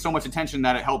 he's bringing so much attention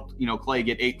that it helped, Klay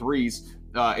get 8 threes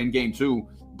in game 2.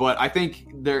 But I think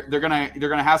they're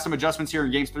gonna have some adjustments here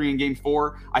in games 3 and game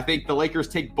 4. I think the Lakers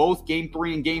take both game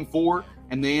 3 and game 4,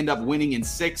 and they end up winning in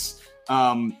 6.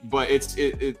 But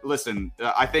listen,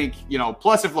 I think,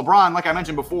 plus if LeBron, like I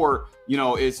mentioned before,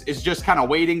 is just kind of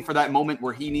waiting for that moment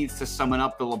where he needs to summon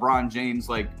up the LeBron James,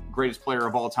 like greatest player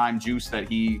of all time juice that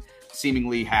he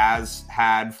seemingly has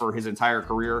had for his entire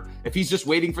career. If he's just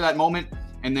waiting for that moment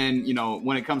and then,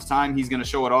 when it comes time, he's going to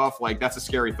show it off. Like that's a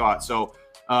scary thought. So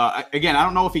again, I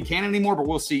don't know if he can anymore, but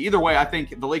we'll see. Either way, I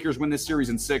think the Lakers win this series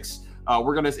in 6.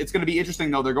 It's going to be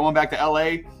interesting though. They're going back to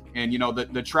LA and,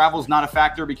 the travel's not a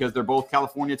factor because they're both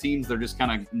California teams. They're just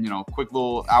kind of, quick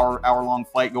little hour long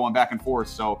flight going back and forth.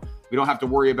 So we don't have to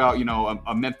worry about,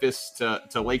 a Memphis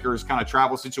to Lakers kind of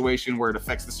travel situation where it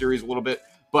affects the series a little bit,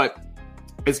 but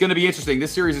it's going to be interesting.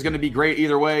 This series is going to be great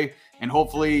either way. And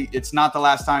hopefully it's not the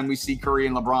last time we see Curry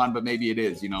and LeBron, but maybe it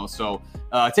is, So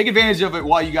take advantage of it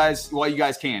while you guys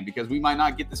can, because we might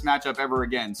not get this matchup ever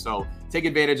again. So take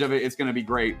advantage of it. It's going to be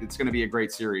great. It's going to be a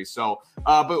great series. So,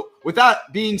 but with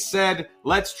that being said,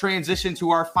 let's transition to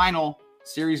our final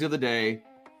series of the day.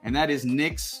 And that is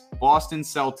Knicks, Boston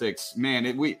Celtics.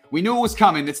 Man, we knew it was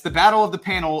coming. It's the battle of the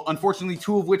panel. Unfortunately,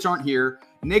 2 of which aren't here.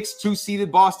 Knicks,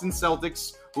 2-seeded Boston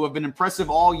Celtics, who have been impressive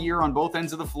all year on both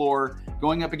ends of the floor,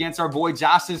 going up against our boy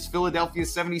Josh's Philadelphia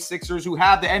 76ers, who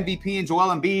have the MVP in Joel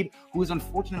Embiid, who is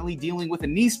unfortunately dealing with a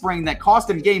knee sprain that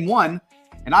cost him game 1.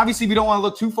 And obviously, we don't want to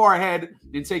look too far ahead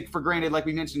and take for granted, like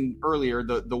we mentioned earlier,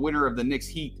 the winner of the Knicks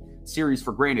Heat series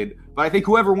for granted. But I think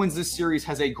whoever wins this series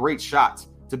has a great shot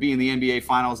to be in the NBA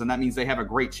Finals, and that means they have a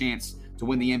great chance to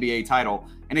win the NBA title.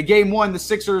 And in game 1, the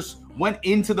Sixers went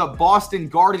into the Boston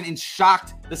Garden and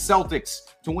shocked the Celtics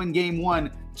to win game 1.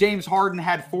 James Harden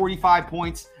had 45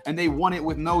 points, and they won it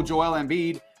with no Joel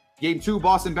Embiid. Game 2,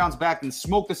 Boston bounced back and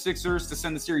smoked the Sixers to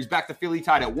send the series back to Philly,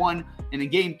 tied at 1. And in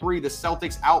game 3, the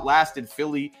Celtics outlasted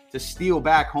Philly to steal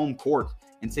back home court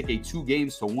and take a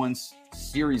 2-1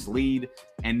 series lead.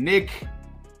 And Nick,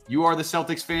 you are the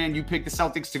Celtics fan. You picked the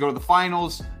Celtics to go to the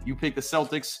finals. You picked the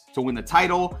Celtics to win the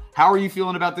title. How are you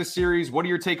feeling about this series? What are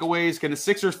your takeaways? Can the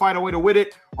Sixers find a way to win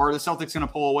it, or are the Celtics going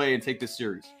to pull away and take this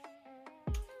series?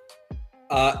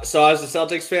 So as a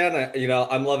Celtics fan,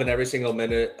 I'm loving every single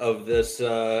minute of this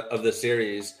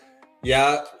series.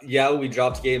 Yeah, we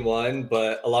dropped game 1,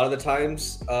 but a lot of the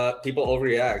times people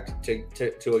overreact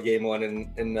to a game 1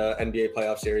 in the NBA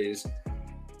playoff series.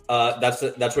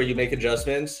 That's where you make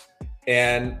adjustments.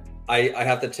 And I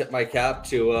have to tip my cap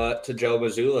to Joe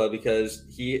Mazzulla, because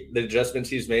the adjustments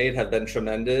he's made have been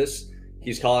tremendous.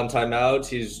 He's calling timeouts.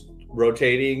 He's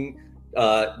rotating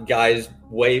guys.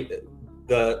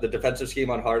 The defensive scheme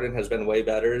on Harden has been way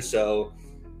better. So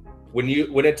when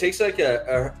it takes like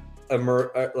a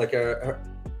miraculous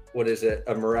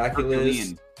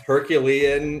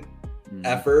Herculean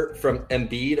effort from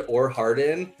Embiid or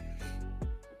Harden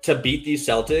to beat these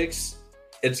Celtics,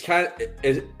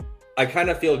 I kind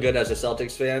of feel good as a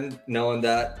Celtics fan knowing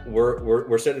that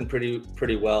we're sitting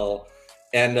pretty well.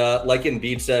 And like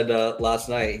Embiid said last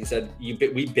night, he said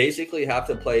we basically have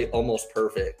to play almost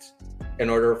perfect in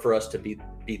order for us to beat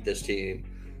this team.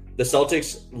 The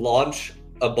Celtics launch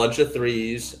a bunch of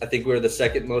threes. I think we're the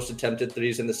second most attempted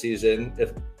threes in the season.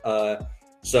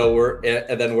 We're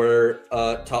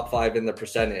top 5 in the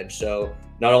percentage. So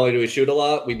not only do we shoot a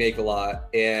lot, we make a lot,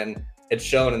 and it's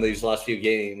shown in these last few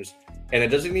games. And it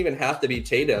doesn't even have to be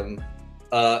Tatum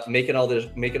making all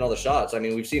the shots. I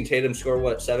mean, we've seen Tatum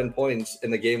score 7 points in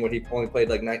the game when he only played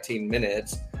like 19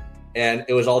 minutes, and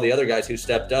it was all the other guys who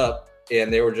stepped up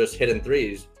and they were just hitting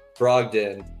threes.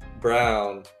 Brogdon,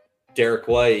 Brown, Derek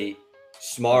White,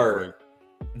 Smart.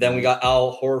 Then we got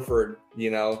Al Horford,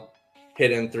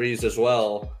 hitting threes as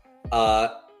well.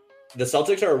 The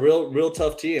Celtics are a real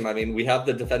tough team. I mean, we have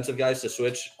the defensive guys to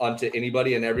switch onto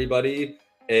anybody and everybody.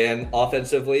 And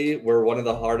offensively, we're one of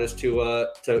the hardest to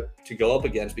go up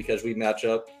against, because we match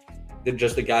up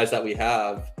just the guys that we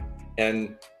have.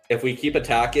 And if we keep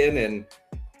attacking and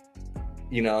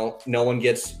no one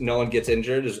gets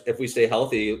injured, if we stay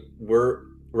healthy, we're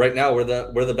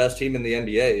the best team in the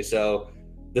NBA. So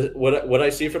what I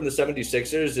see from the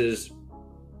 76ers is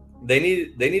they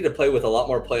need to play with a lot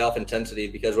more playoff intensity,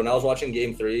 because when I was watching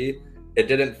game 3, it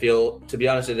didn't feel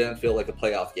like a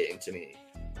playoff game to me.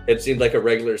 It seemed like a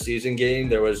regular season game.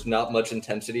 There was not much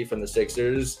intensity from the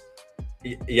Sixers.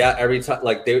 Yeah, every time,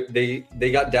 like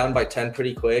they got down by 10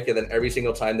 pretty quick, and then every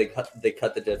single time they cut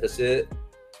the deficit.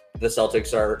 the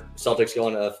Celtics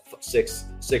going a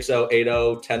 6-0,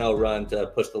 8-0, 10-0 run to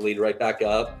push the lead right back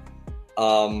up.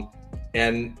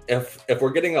 And if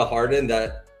we're getting a Harden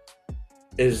that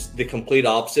is the complete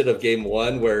opposite of game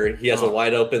one, where he has a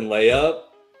wide open layup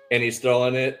and he's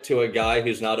throwing it to a guy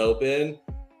who's not open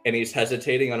and he's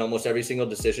hesitating on almost every single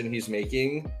decision he's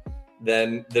making,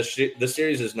 then the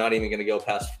series is not even going to go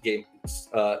past game.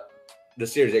 The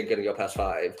series ain't going to go past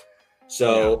 5.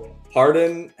 So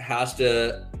Harden has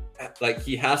to,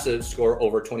 he has to score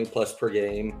over 20 plus per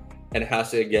game and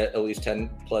has to get at least 10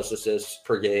 plus assists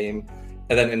per game.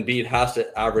 And then Embiid has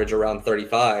to average around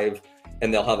 35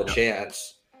 and they'll have a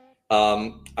chance.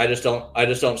 I just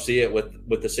don't see it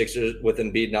with the Sixers, with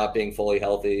Embiid not being fully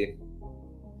healthy.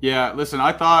 Yeah,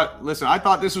 I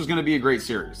thought this was going to be a great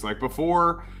series. Like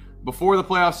before the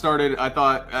playoffs started, I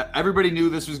thought everybody knew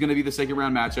this was going to be the second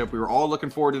round matchup. We were all looking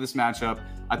forward to this matchup.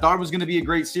 I thought it was going to be a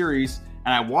great series,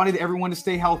 and I wanted everyone to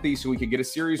stay healthy so we could get a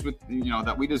series with,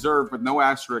 that we deserved with no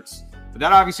asterisks. But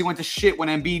that obviously went to shit when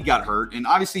Embiid got hurt, and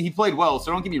obviously he played well,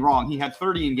 so don't get me wrong. He had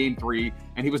 30 in game 3,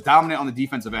 and he was dominant on the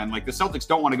defensive end. Like, the Celtics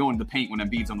don't want to go into the paint when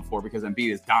Embiid's on the floor because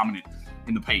Embiid is dominant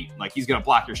in the paint. Like, he's going to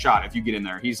block your shot if you get in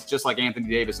there. He's just like Anthony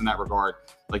Davis in that regard.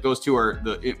 Like, those two are,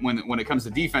 when it comes to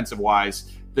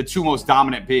defensive-wise, the two most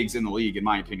dominant bigs in the league, in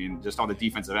my opinion, just on the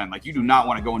defensive end. Like, you do not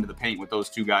want to go into the paint with those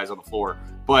two guys on the floor.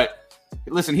 But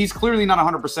listen, he's clearly not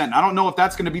 100%. I don't know if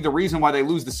that's going to be the reason why they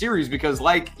lose the series because,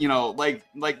 like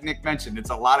Nick mentioned, it's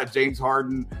a lot of James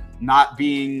Harden not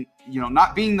being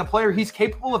the player he's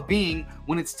capable of being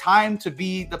when it's time to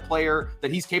be the player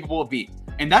that he's capable of being.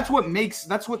 And that's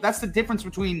the difference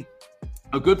between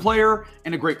a good player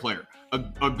and a great player.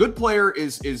 A good player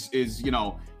is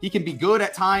he can be good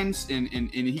at times and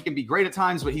he can be great at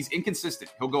times, but he's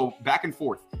inconsistent. He'll go back and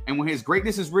forth. And when his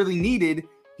greatness is really needed,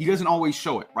 he doesn't always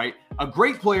show it, right? A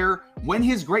great player, when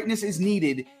his greatness is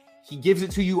needed, he gives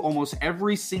it to you almost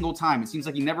every single time. It seems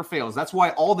like he never fails. That's why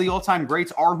all the all-time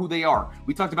greats are who they are.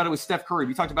 We talked about it with Steph Curry.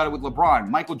 We talked about it with LeBron,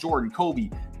 Michael Jordan,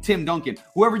 Kobe, Tim Duncan,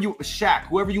 Shaq,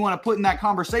 whoever you want to put in that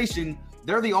conversation,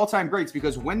 they're the all-time greats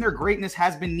because when their greatness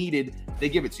has been needed, they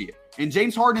give it to you. And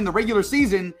James Harden in the regular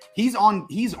season, he's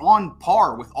on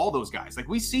par with all those guys. Like,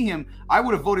 we see him. I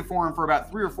would have voted for him for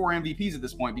about 3 or 4 MVPs at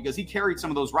this point because he carried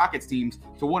some of those Rockets teams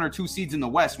to 1 or 2 seeds in the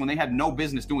West when they had no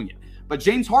business doing it. But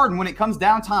James Harden, when it comes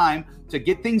down time to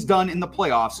get things done in the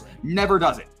playoffs, never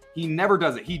does it. He never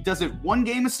does it. He does it one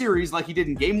game a series like he did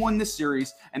in game 1 this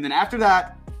series. And then after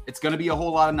that, it's going to be a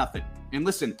whole lot of nothing. And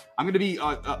listen, I'm going to be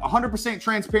 100%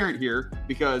 transparent here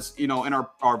because, in our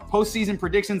postseason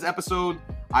predictions episode,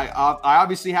 I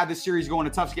obviously had this series going to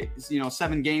tough,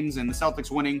 7 games and the Celtics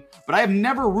winning. But I have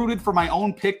never rooted for my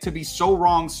own pick to be so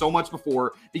wrong so much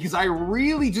before because I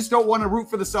really just don't want to root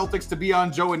for the Celtics to be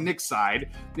on Joe and Nick's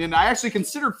side. And I actually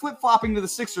considered flip-flopping to the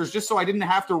Sixers just so I didn't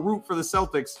have to root for the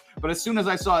Celtics. But as soon as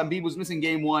I saw Embiid was missing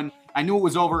game 1, I knew it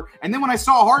was over. And then when I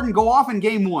saw Harden go off in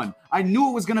game 1, I knew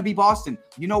it was going to be Boston.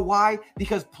 You know why?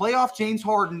 Because playoff James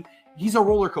Harden, he's a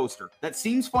roller coaster that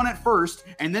seems fun at first,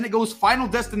 and then it goes final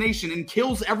destination and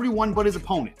kills everyone but his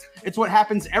opponent. It's what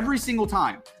happens every single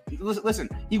time. Listen,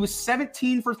 he was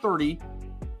 17 for 30,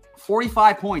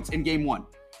 45 points in game 1.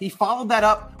 He followed that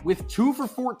up with 2 for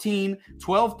 14,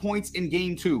 12 points in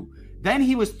game 2. Then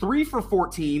he was 3 for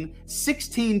 14,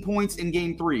 16 points in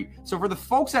game 3. So for the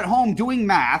folks at home doing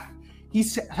math, he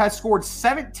has scored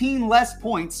 17 less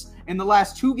points in the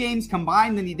last 2 games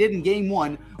combined than he did in game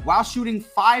 1 while shooting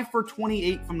 5 for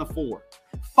 28 from the floor.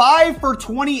 5 for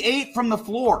 28 from the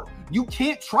floor. You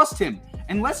can't trust him.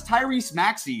 Unless Tyrese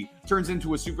Maxey turns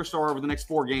into a superstar over the next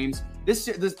 4 games, the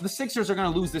Sixers are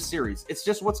going to lose this series. It's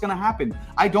just what's going to happen.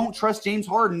 I don't trust James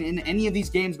Harden in any of these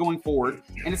games going forward.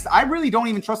 And I really don't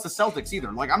even trust the Celtics either.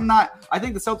 I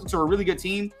think the Celtics are a really good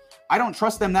team. I don't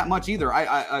trust them that much either.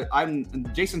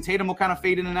 I'm Jason Tatum will kind of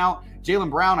fade in and out.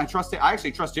 Jaylen Brown, I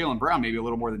actually trust Jaylen Brown maybe a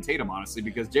little more than Tatum, honestly,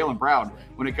 because Jaylen Brown,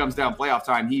 when it comes down playoff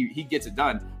time, he gets it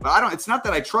done. But it's not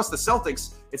that I trust the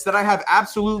Celtics. It's that I have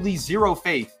absolutely zero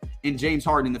faith in James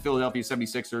Harden in the Philadelphia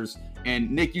 76ers. And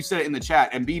Nick, you said it in the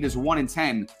chat, Embiid is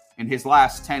 1-10 in his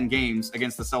last 10 games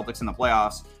against the Celtics in the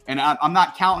playoffs. And I'm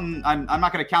not going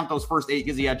to count those first 8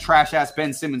 because he had trash-ass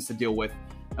Ben Simmons to deal with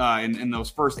in those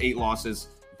first 8 losses.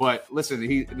 But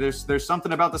listen, there's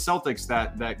something about the Celtics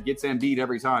that gets Embiid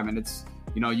every time, and it's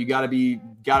you gotta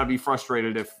be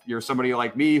frustrated if you're somebody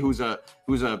like me who's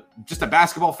just a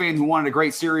basketball fan who wanted a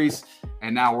great series,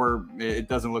 and now it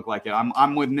doesn't look like it.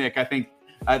 I'm with Nick. I think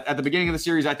at the beginning of the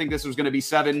series, I think this was going to be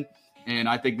 7. And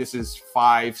I think this is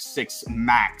 5-6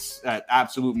 max at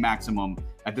absolute maximum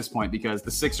at this point, because the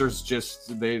Sixers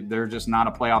they're just not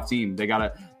a playoff team.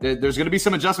 There's going to be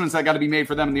some adjustments that got to be made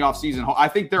for them in the offseason. I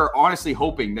think they're honestly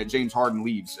hoping that James Harden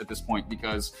leaves at this point,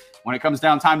 because when it comes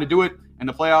down time to do it in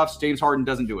the playoffs, James Harden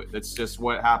doesn't do it. That's just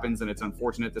what happens, and it's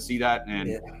unfortunate to see that.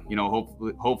 And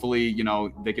hopefully,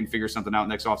 they can figure something out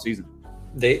next offseason.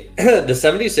 The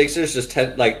 76ers just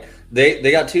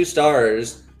they got 2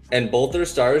 stars, and both their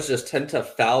stars just tend to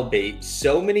foul bait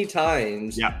so many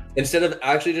times instead of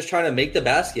actually just trying to make the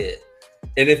basket.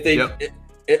 And if they,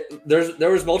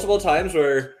 there was multiple times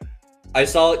where I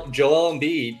saw Joel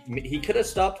Embiid, he could have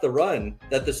stopped the run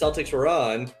that the Celtics were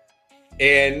on,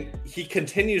 and he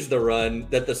continues the run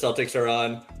that the Celtics are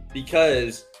on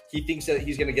because he thinks that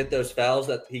he's going to get those fouls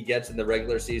that he gets in the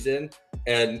regular season,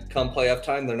 and come playoff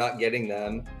time, they're not getting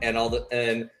them, and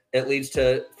it leads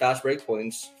to fast break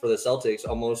points for the Celtics,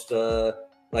 almost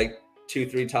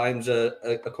 2-3 times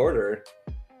a quarter.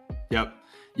 Yep.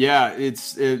 Yeah,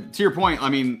 it's to your point. I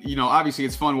mean, obviously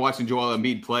it's fun watching Joel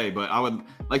Embiid play, but I would,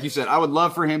 like you said, I would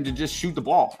love for him to just shoot the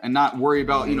ball and not worry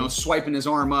about, swiping his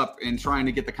arm up and trying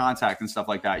to get the contact and stuff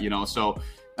like that, So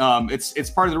it's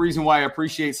part of the reason why I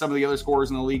appreciate some of the other scorers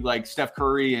in the league, like Steph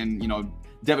Curry and,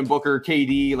 Devin Booker,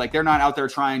 KD. Like, they're not out there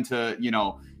trying to,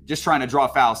 just trying to draw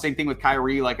fouls. Same thing with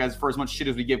Kyrie. Like, for as much shit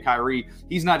as we give Kyrie,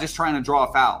 he's not just trying to draw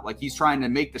a foul. Like, he's trying to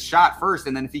make the shot first,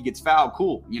 and then if he gets fouled,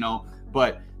 cool,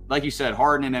 But like you said,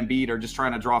 Harden and Embiid are just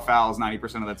trying to draw fouls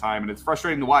 90% of the time, and it's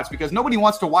frustrating to watch because nobody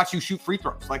wants to watch you shoot free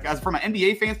throws. Like, as from an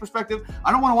NBA fan's perspective,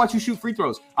 I don't want to watch you shoot free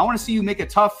throws. I want to see you make a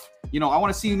tough, I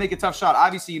want to see you make a tough shot.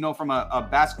 Obviously, from a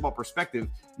basketball perspective,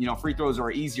 free throws are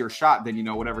an easier shot than,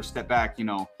 whatever step back,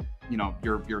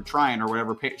 you're trying, or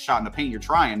whatever shot in the paint you're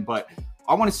trying. But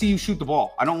I want to see you shoot the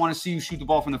ball. I don't want to see you shoot the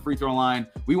ball from the free throw line.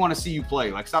 We want to see you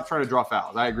play. Like, stop trying to draw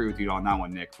fouls. I agree with you on that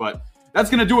one, Nick. But that's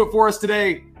going to do it for us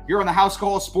today here on the House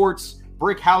Call Sports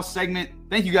Brick House segment.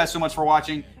 Thank you guys so much for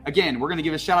watching. Again, we're going to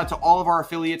give a shout out to all of our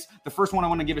affiliates. The first one I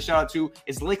want to give a shout out to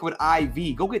is Liquid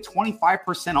IV. Go get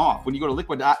 25% off when you go to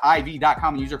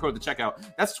liquidiv.com and use your code at the checkout.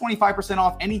 That's 25%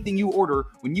 off anything you order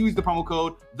when you use the promo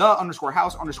code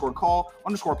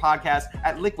the_house_call_podcast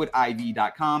at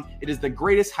liquidiv.com. It is the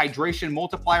greatest hydration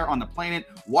multiplier on the planet.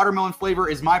 Watermelon flavor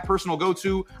is my personal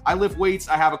go-to. I lift weights.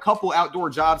 I have a couple outdoor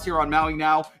jobs here on Maui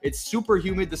now. It's super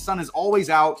humid. The sun is always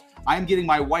out. I am getting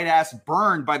my white ass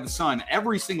burned by the sun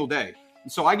every single day.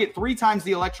 So I get 3 times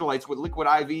the electrolytes with Liquid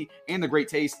IV and the great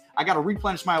taste. I got to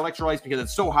replenish my electrolytes because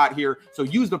it's so hot here. So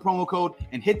use the promo code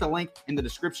and hit the link in the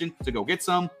description to go get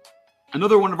some.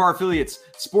 Another one of our affiliates,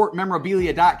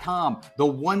 sportmemorabilia.com, the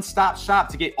one-stop shop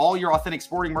to get all your authentic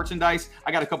sporting merchandise.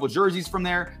 I got a couple jerseys from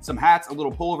there, some hats, a little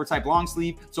pullover type long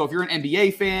sleeve. So if you're an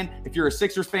NBA fan, if you're a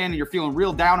Sixers fan and you're feeling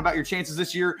real down about your chances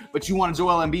this year, but you want a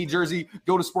Joel Embiid jersey,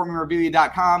 go to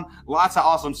sportmemorabilia.com. Lots of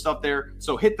awesome stuff there.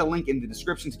 So hit the link in the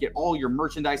description to get all your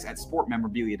merchandise at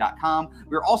sportmemorabilia.com.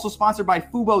 We're also sponsored by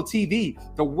Fubo TV,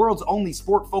 the world's only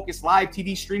sport-focused live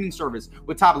TV streaming service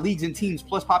with top leagues and teams,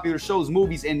 plus popular shows,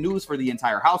 movies, and news for the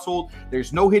entire household.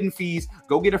 There's no hidden fees.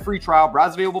 Go get a free trial,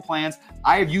 browse available plans.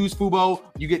 I have used Fubo.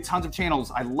 You get tons of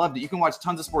channels. I loved it. You can watch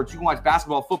tons of sports. You can watch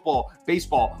basketball, football,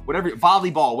 baseball, whatever,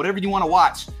 volleyball, whatever you want to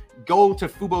watch. Go to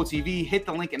Fubo TV, hit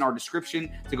the link in our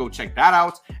description to go check that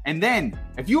out. And then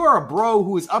if you are a bro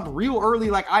who is up real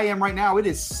early like I am right now, it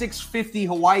is 6:50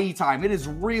 Hawaii time. It is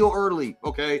real early,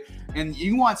 okay? And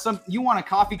you want a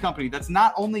coffee company that's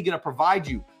not only going to provide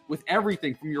you with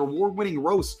everything from your award-winning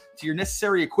roast to your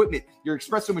necessary equipment, your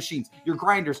espresso machines, your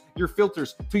grinders, your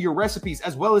filters, to your recipes,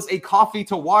 as well as a coffee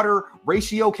to water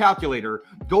ratio calculator.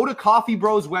 Go to Coffee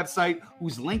Bros website,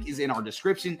 whose link is in our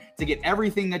description, to get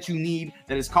everything that you need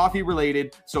that is coffee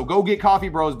related. So go get Coffee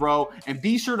Bros, bro. And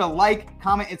be sure to like,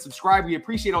 comment, and subscribe. We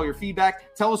appreciate all your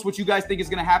feedback. Tell us what you guys think is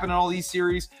going to happen in all these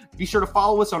series. Be sure to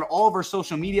follow us on all of our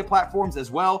social media platforms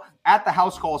as well, at the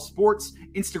House Call Sports,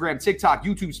 Instagram, TikTok,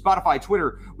 YouTube, Spotify,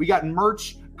 Twitter. We got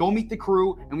merch. Go meet the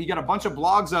crew. And we got a bunch of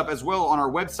blogs up as well on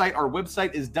our website. Our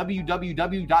website is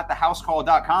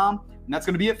www.thehousecall.com. And that's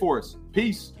going to be it for us.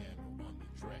 Peace.